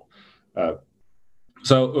commercial level.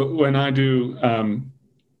 So when I do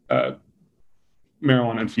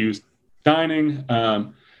marijuana-infused dining,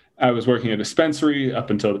 I was working at a dispensary up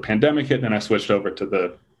until the pandemic hit. Then I switched over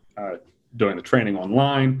to doing the training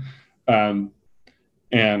online.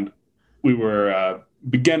 And we were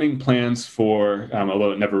beginning plans for,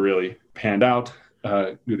 although it never really panned out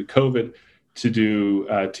due to COVID, to do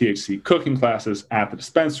THC cooking classes at the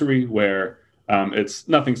dispensary, where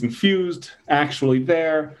nothing's infused actually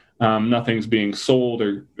there. Nothing's being sold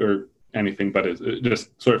or anything, but it's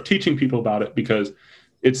just sort of teaching people about it, because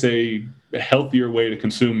it's a healthier way to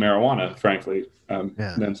consume marijuana, frankly,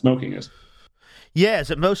 than smoking is. Yeah,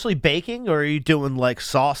 is it mostly baking, or are you doing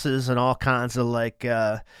sauces and all kinds of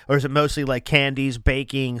or is it mostly candies,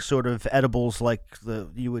 baking, sort of edibles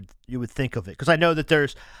you would think of it? Because I know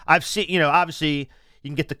that I've seen, obviously you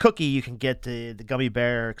can get the cookie, you can get the gummy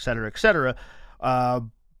bear, et cetera, et cetera.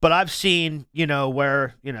 But I've seen,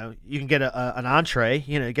 where you can get an entree,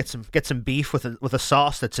 get some beef with a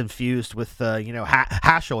sauce that's infused with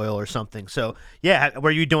hash oil or something. So yeah,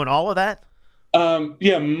 were you doing all of that?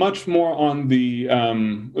 Yeah, much more on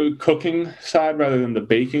the cooking side rather than the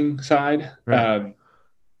baking side. Right.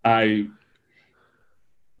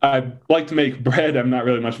 I like to make bread. I'm not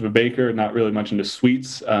really much of a baker, not really much into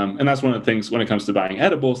sweets. And that's one of the things when it comes to buying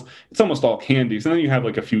edibles, it's almost all candies. And then you have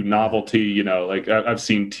like a few novelty, like I've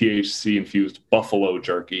seen THC infused buffalo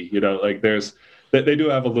jerky, like they do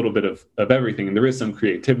have a little bit of everything. And there is some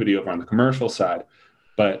creativity over on the commercial side.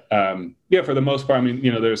 But yeah, for the most part, I mean,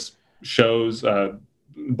 there's shows,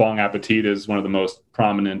 Bong Appetit is one of the most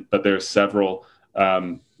prominent, but there's several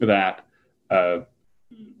that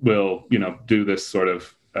will, do this sort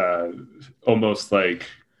of almost like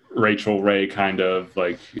Rachel Ray kind of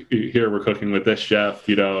like, here we're cooking with this chef,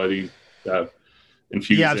 infusing.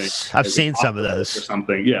 Yeah, I've seen some of those or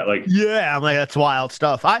something. Yeah, I'm like, that's wild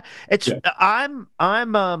stuff. I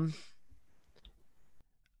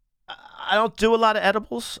don't do a lot of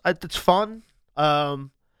edibles. It's fun. I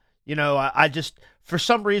just, for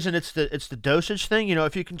some reason it's the dosage thing.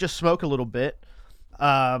 If you can just smoke a little bit,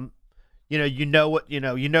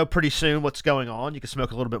 pretty soon what's going on. You can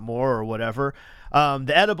smoke a little bit more or whatever.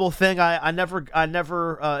 The edible thing, I never.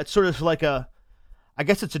 It's sort of like I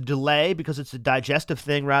guess it's a delay because it's a digestive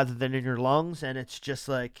thing rather than in your lungs, and it's just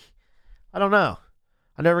like, I don't know.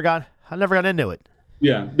 I never got into it.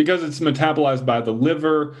 Yeah, because it's metabolized by the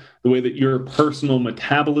liver. The way that your personal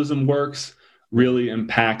metabolism works really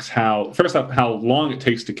impacts how long it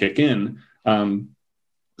takes to kick in. And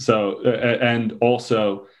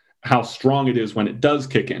also how strong it is when it does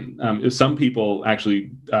kick in. Some people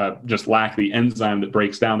actually just lack the enzyme that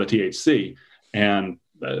breaks down the THC, and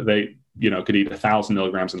they could eat 1,000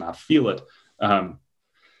 milligrams and not feel it.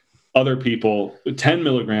 Other people, 10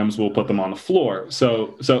 milligrams will put them on the floor.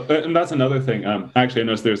 So and that's another thing. Actually, I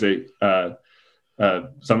noticed there's something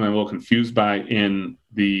I'm a little confused by in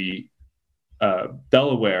the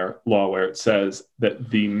Delaware law, where it says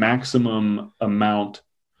that the maximum amount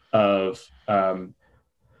of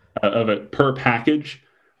it per package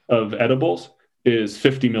of edibles is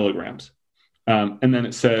 50 milligrams. And then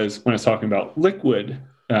it says, when it's talking about liquid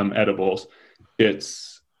edibles,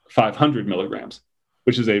 it's 500 milligrams,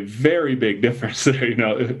 which is a very big difference there,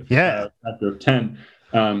 Yeah. Factor of 10.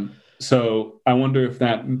 So I wonder if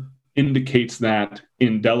that indicates that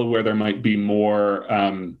in Delaware there might be more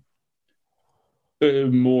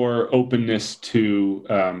openness to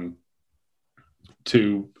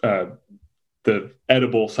the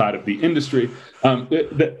edible side of the industry.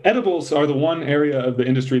 The edibles are the one area of the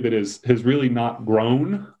industry that has really not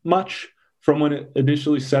grown much from when it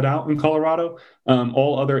initially set out in Colorado.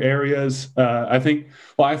 All other areas, I think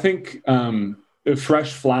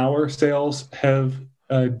fresh flower sales have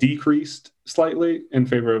decreased slightly in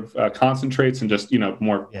favor of concentrates and just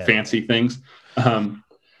more fancy things.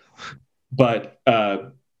 But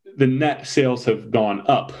the net sales have gone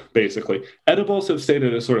up, basically. Edibles have stayed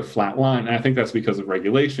at a sort of flat line, and I think that's because of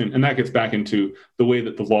regulation, and that gets back into the way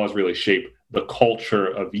that the laws really shape the culture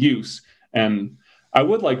of use. And I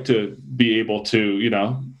would like to be able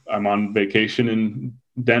to, I'm on vacation in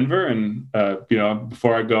Denver, and,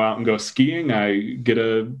 before I go out and go skiing, I get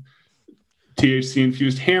a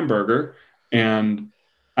THC-infused hamburger, and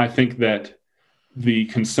I think that the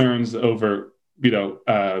concerns over,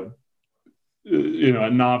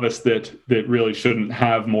 a novice that really shouldn't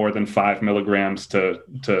have more than 5 milligrams to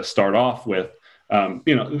start off with,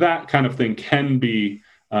 that kind of thing can be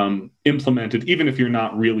implemented, even if you're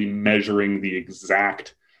not really measuring the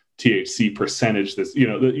exact THC percentage.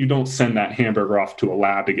 You don't send that hamburger off to a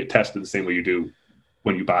lab to get tested the same way you do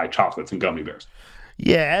when you buy chocolates and gummy bears.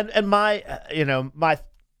 Yeah, and my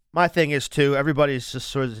thing is too, everybody's just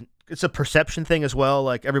sort of, it's a perception thing as well.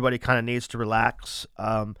 Like, everybody kind of needs to relax.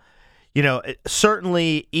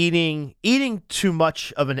 Certainly eating too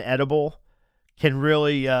much of an edible can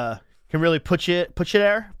really put you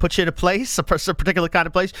in a place, a particular kind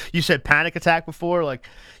of place. You said panic attack before, like,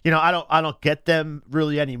 I don't get them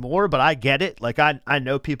really anymore, but I get it. Like, I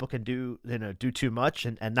know people can do too much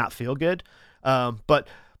and not feel good.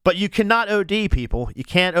 But you cannot OD, people. You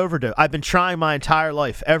can't overdo. I've been trying my entire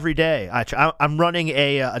life every day. I'm running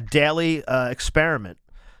a daily experiment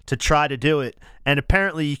to try to do it, and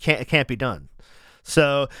apparently it can't be done.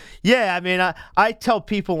 So yeah, I mean, I tell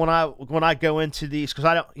people when I go into these, because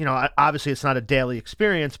I don't, obviously it's not a daily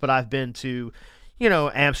experience, but I've been to,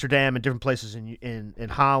 Amsterdam and different places in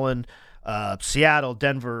Holland, Seattle,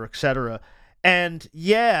 Denver, etc. And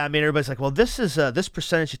yeah, I mean, everybody's like, well, this is this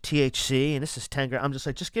percentage of THC and this is 10 grams. I'm just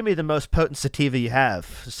like, just give me the most potent sativa you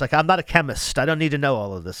have. It's like, I'm not a chemist. I don't need to know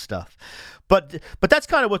all of this stuff. But that's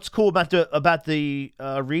kind of what's cool about the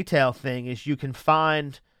retail thing is you can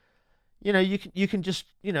find, you can just,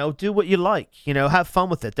 do what you like, have fun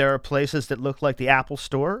with it. There are places that look like the Apple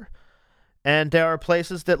Store, and there are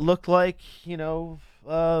places that look like, I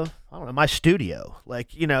don't know, my studio. Like,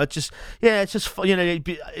 it's just, yeah, it's just,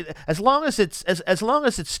 as long as it's as long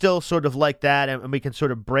as it's still sort of like that, and we can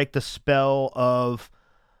sort of break the spell of,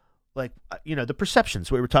 like, the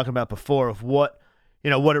perceptions we were talking about before of what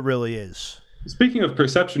what it really is. Speaking of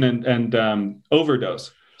perception and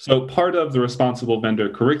overdose, so part of the responsible vendor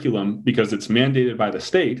curriculum, because it's mandated by the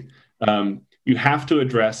state, you have to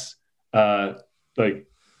address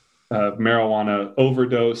marijuana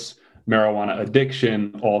overdose, marijuana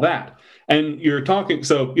addiction, all that. And you're talking,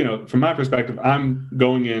 so, from my perspective, I'm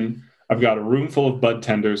going in, I've got a room full of bud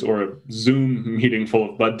tenders or a Zoom meeting full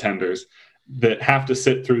of bud tenders that have to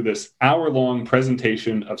sit through this hour-long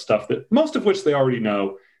presentation of stuff that most of which they already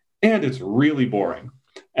know, and it's really boring.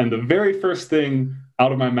 And the very first thing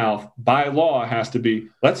out of my mouth by law has to be,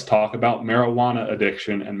 let's talk about marijuana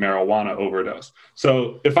addiction and marijuana overdose.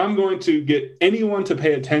 So if I'm going to get anyone to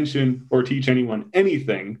pay attention or teach anyone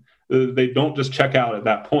anything, they don't just check out at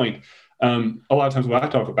that point. A lot of times what I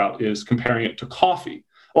talk about is comparing it to coffee.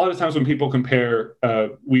 A lot of times when people compare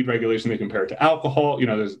weed regulation, they compare it to alcohol.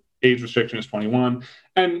 There's age restriction is 21.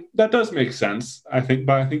 And that does make sense, I think,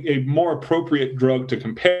 but I think a more appropriate drug to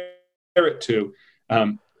compare it to,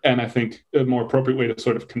 and I think a more appropriate way to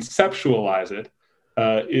sort of conceptualize it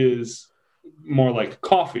is more like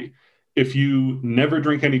coffee. If you never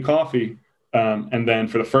drink any coffee, and then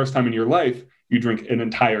for the first time in your life, you drink an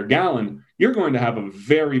entire gallon, you're going to have a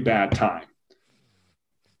very bad time.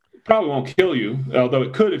 It probably won't kill you, although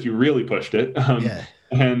it could if you really pushed it.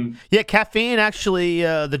 Caffeine actually,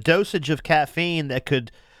 the dosage of caffeine that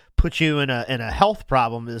could put you in a health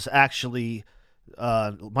problem is actually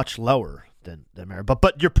much lower than marijuana.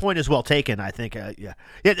 But your point is well taken, I think.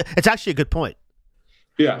 It's actually a good point.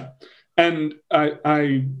 Yeah. And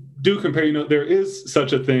I do compare, there is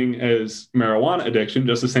such a thing as marijuana addiction,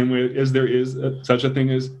 just the same way as there is such a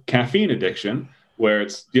thing as caffeine addiction, where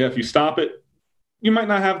it's, if you stop it, you might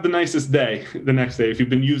not have the nicest day the next day if you've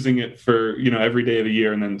been using it for, every day of the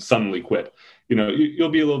year and then suddenly quit. You'll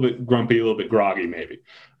be a little bit grumpy, a little bit groggy maybe.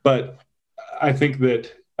 But I think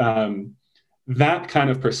that that kind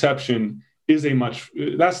of perception is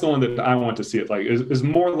that's the one that I want to see it like, is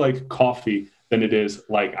more like coffee than it is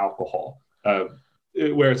like alcohol,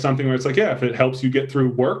 where it's something where it's like, if it helps you get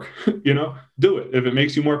through work, do it. If it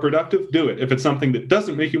makes you more productive, do it. If it's something that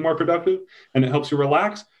doesn't make you more productive and it helps you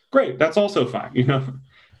relax, great. That's also fine,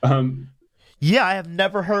 I have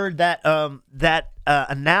never heard that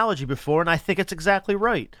analogy before, and I think it's exactly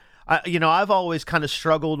right. I've always kind of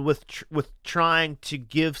struggled with trying to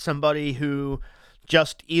give somebody who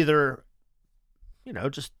just either,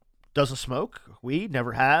 just doesn't smoke weed,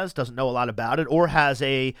 never has, doesn't know a lot about it, or has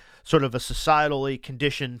a sort of a societally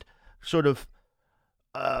conditioned sort of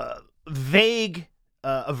vague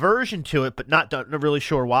aversion to it, but not really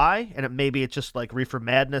sure why. And maybe it's just like reefer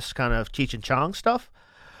madness kind of Cheech and Chong stuff.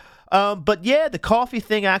 But the coffee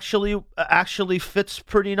thing actually fits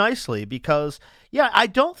pretty nicely because, I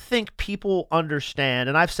don't think people understand,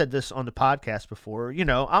 and I've said this on the podcast before,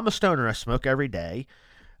 I'm a stoner, I smoke every day,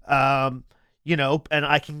 and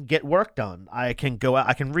I can get work done. I can go out,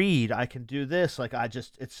 I can read, I can do this. Like,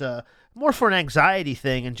 it's more for an anxiety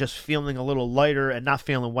thing and just feeling a little lighter and not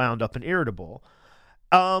feeling wound up and irritable.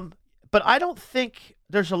 But I don't think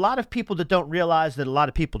there's a lot of people that don't realize that a lot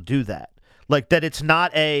of people do that. Like, that it's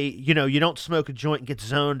not you don't smoke a joint and get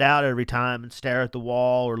zoned out every time and stare at the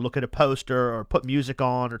wall or look at a poster or put music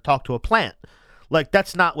on or talk to a plant. Like,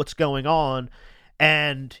 that's not what's going on.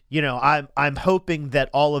 And, I'm hoping that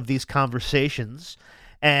all of these conversations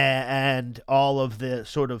and all of the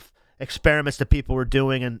sort of experiments that people are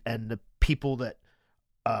doing and the people that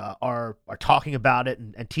are talking about it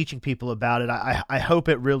and teaching people about it, I hope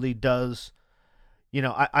it really does,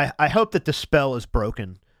 I hope that the spell is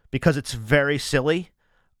broken. Because it's very silly.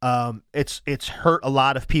 It's hurt a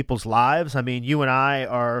lot of people's lives. I mean, you and I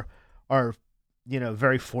are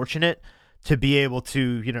very fortunate to be able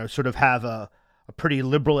to, sort of have a pretty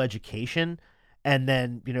liberal education and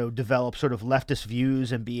then, develop sort of leftist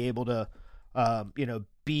views and be able to,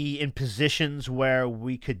 be in positions where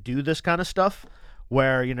we could do this kind of stuff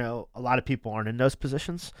where, a lot of people aren't in those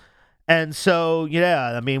positions. And so,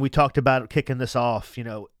 I mean, we talked about kicking this off,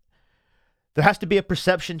 there has to be a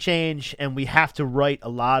perception change, and we have to right a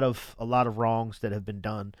lot of wrongs that have been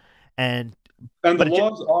done. And And the But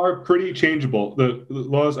laws are pretty changeable. The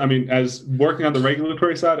laws, I mean, as working on the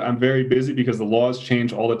regulatory side, I'm very busy because the laws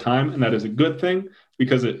change all the time, and that is a good thing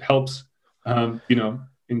because it helps,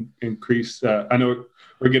 increase. I know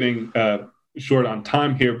we're getting short on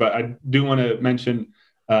time here, but I do want to mention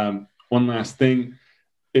one last thing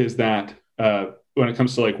is that when it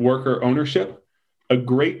comes to like worker ownership, a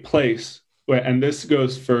great place, and this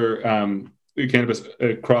goes for cannabis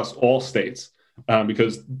across all states,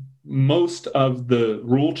 because most of the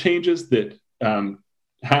rule changes that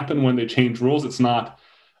happen when they change rules, it's not,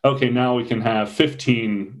 okay, now we can have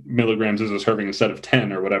 15 milligrams as a serving instead of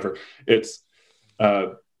 10 or whatever. It's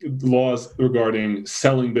laws regarding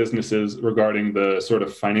selling businesses, regarding the sort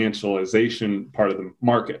of financialization part of the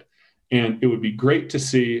market. And it would be great to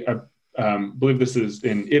see, I believe this is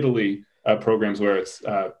in Italy, programs where it's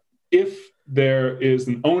if there is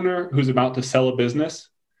an owner who's about to sell a business,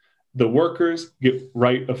 the workers get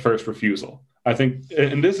right of first refusal. I think,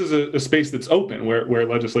 and this is a space that's open where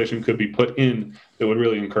legislation could be put in that would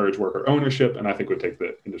really encourage worker ownership, and I think would take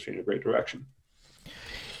the industry in a great direction.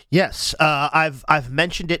 Yes, I've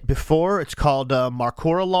mentioned it before. It's called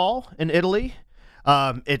Marcora law in Italy.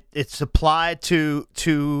 It's applied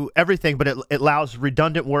to everything, but it allows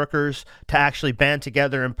redundant workers to actually band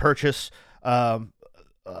together and purchase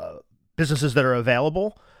businesses that are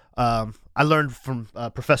available. I learned from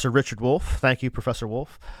Professor Richard Wolff. Thank you, Professor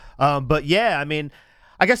Wolff. But yeah, I mean,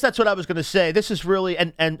 I guess that's what I was going to say. This is really,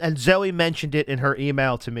 and Zoe mentioned it in her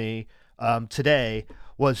email to me today,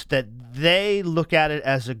 was that they look at it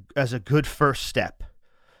as a good first step.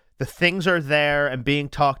 The things are there and being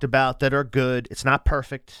talked about that are good. It's not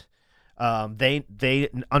perfect. They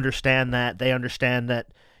understand that. They understand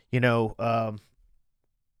that,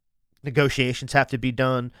 negotiations have to be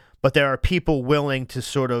done, but there are people willing to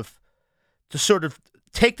sort of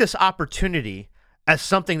take this opportunity as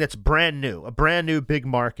something that's brand new, a brand new big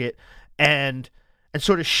market, and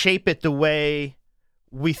sort of shape it the way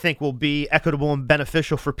we think will be equitable and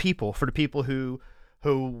beneficial for the people who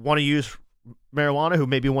want to use marijuana, who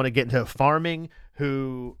maybe want to get into farming,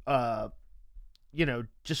 who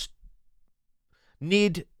just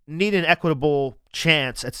need an equitable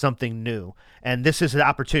chance at something new. And this is an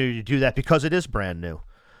opportunity to do that because it is brand new.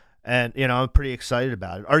 And, I'm pretty excited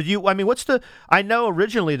about it. I know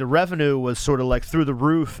originally the revenue was sort of like through the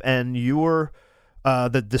roof, and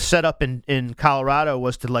the setup in Colorado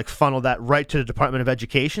was to like funnel that right to the Department of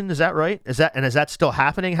Education. Is that right? Is that still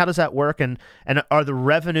happening? How does that work? And are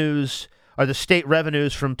the state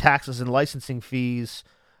revenues from taxes and licensing fees,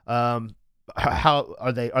 how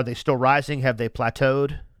are they still rising? Have they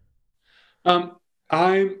plateaued?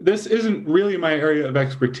 This isn't really my area of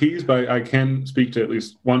expertise, but I can speak to at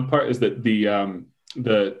least one part, is that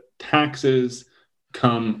the taxes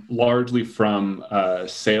come largely from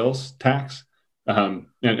sales tax, and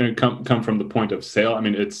come from the point of sale. I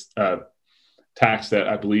mean, it's taxed at,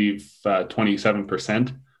 I believe,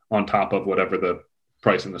 27% on top of whatever the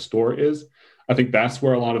price in the store is. I think that's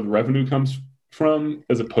where a lot of the revenue comes from,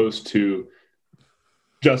 as opposed to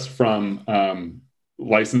just from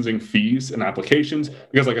licensing fees and applications,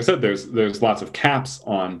 because like I said, there's lots of caps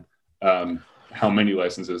on how many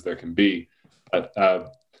licenses there can be. But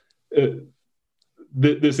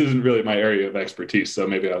this isn't really my area of expertise, so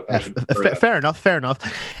maybe I should fair enough.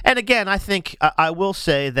 And again, I think I will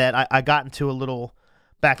say that I got into a little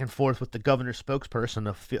back and forth with the governor's spokesperson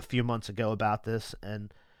a few months ago about this,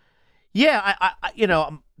 and yeah,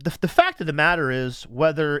 the fact of the matter is,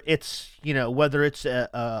 whether it's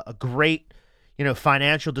a great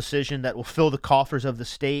financial decision that will fill the coffers of the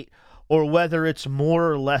state, or whether it's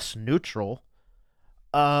more or less neutral,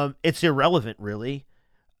 it's irrelevant, really.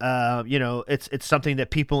 It's something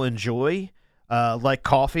that people enjoy, like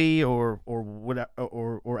coffee or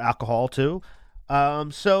alcohol too.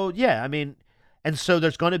 So yeah, I mean, and so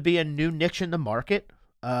there's going to be a new niche in the market,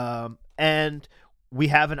 and we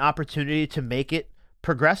have an opportunity to make it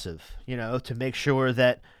progressive. To make sure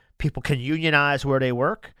that people can unionize where they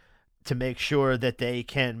work, to make sure that they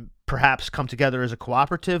can perhaps come together as a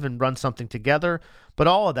cooperative and run something together, but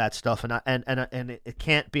all of that stuff, and it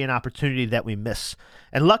can't be an opportunity that we miss.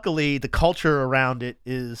 And luckily, the culture around it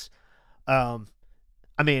is,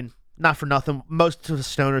 not for nothing, most of the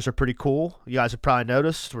stoners are pretty cool. You guys have probably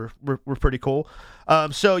noticed we're pretty cool.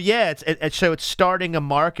 So yeah, it's starting a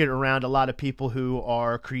market around a lot of people who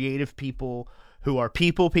are creative people, who are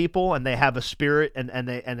people, and they have a spirit, and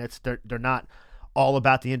they're not all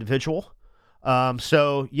about the individual.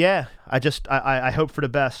 So yeah, I hope for the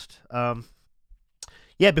best.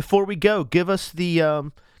 Before we go, give us the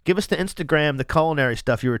Instagram, the culinary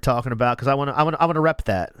stuff you were talking about, because I want to rep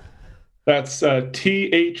that. That's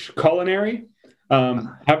TH Culinary.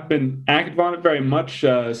 Have been active on it very much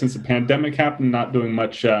since the pandemic happened. Not doing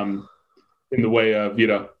much in the way of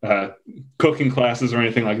cooking classes or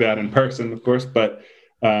anything like that in person, of course. But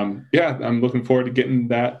yeah, I'm looking forward to getting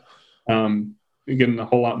that, getting a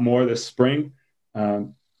whole lot more this spring.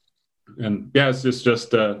 And yeah, it's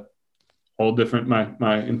just all different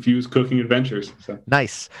my infused cooking adventures. So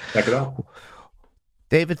nice. Check it out.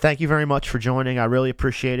 David, thank you very much for joining. I really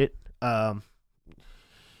appreciate it.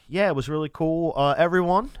 Yeah, it was really cool.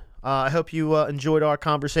 Everyone, I hope you enjoyed our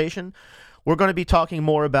conversation. We're going to be talking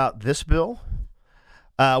more about this bill.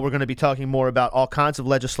 We're going to be talking more about all kinds of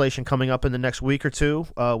legislation coming up in the next week or two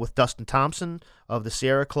with Dustin Thompson of the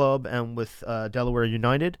Sierra Club and with Delaware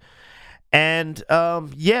United. And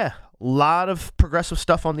yeah, a lot of progressive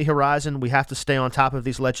stuff on the horizon. We have to stay on top of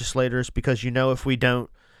these legislators because if we don't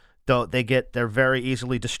they're very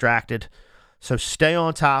easily distracted. So stay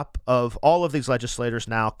on top of all of these legislators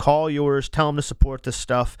now. Call yours, tell them to support this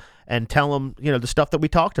stuff, and tell them, the stuff that we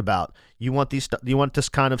talked about. You want this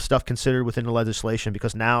kind of stuff considered within the legislation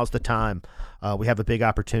because now's the time. We have a big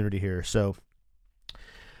opportunity here. So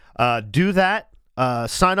do that.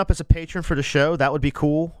 Sign up as a patron for the show. That would be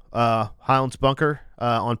cool. Highlands Bunker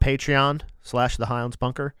on Patreon /The Highlands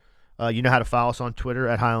Bunker. You know how to follow us on Twitter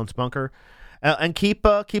at Highlands Bunker. And keep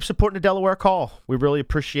supporting the Delaware Call. We really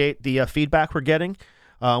appreciate the feedback we're getting.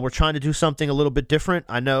 We're trying to do something a little bit different.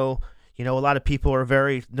 I know, a lot of people are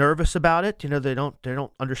very nervous about it. They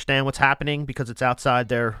don't understand what's happening because it's outside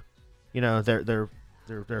their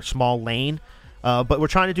small lane. But we're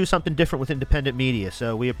trying to do something different with independent media.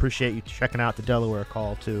 So we appreciate you checking out the Delaware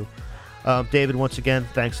Call too. David, once again,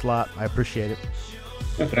 thanks a lot. I appreciate it.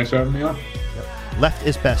 Yeah, thanks for having me on. Yep. Left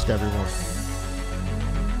is best, everyone.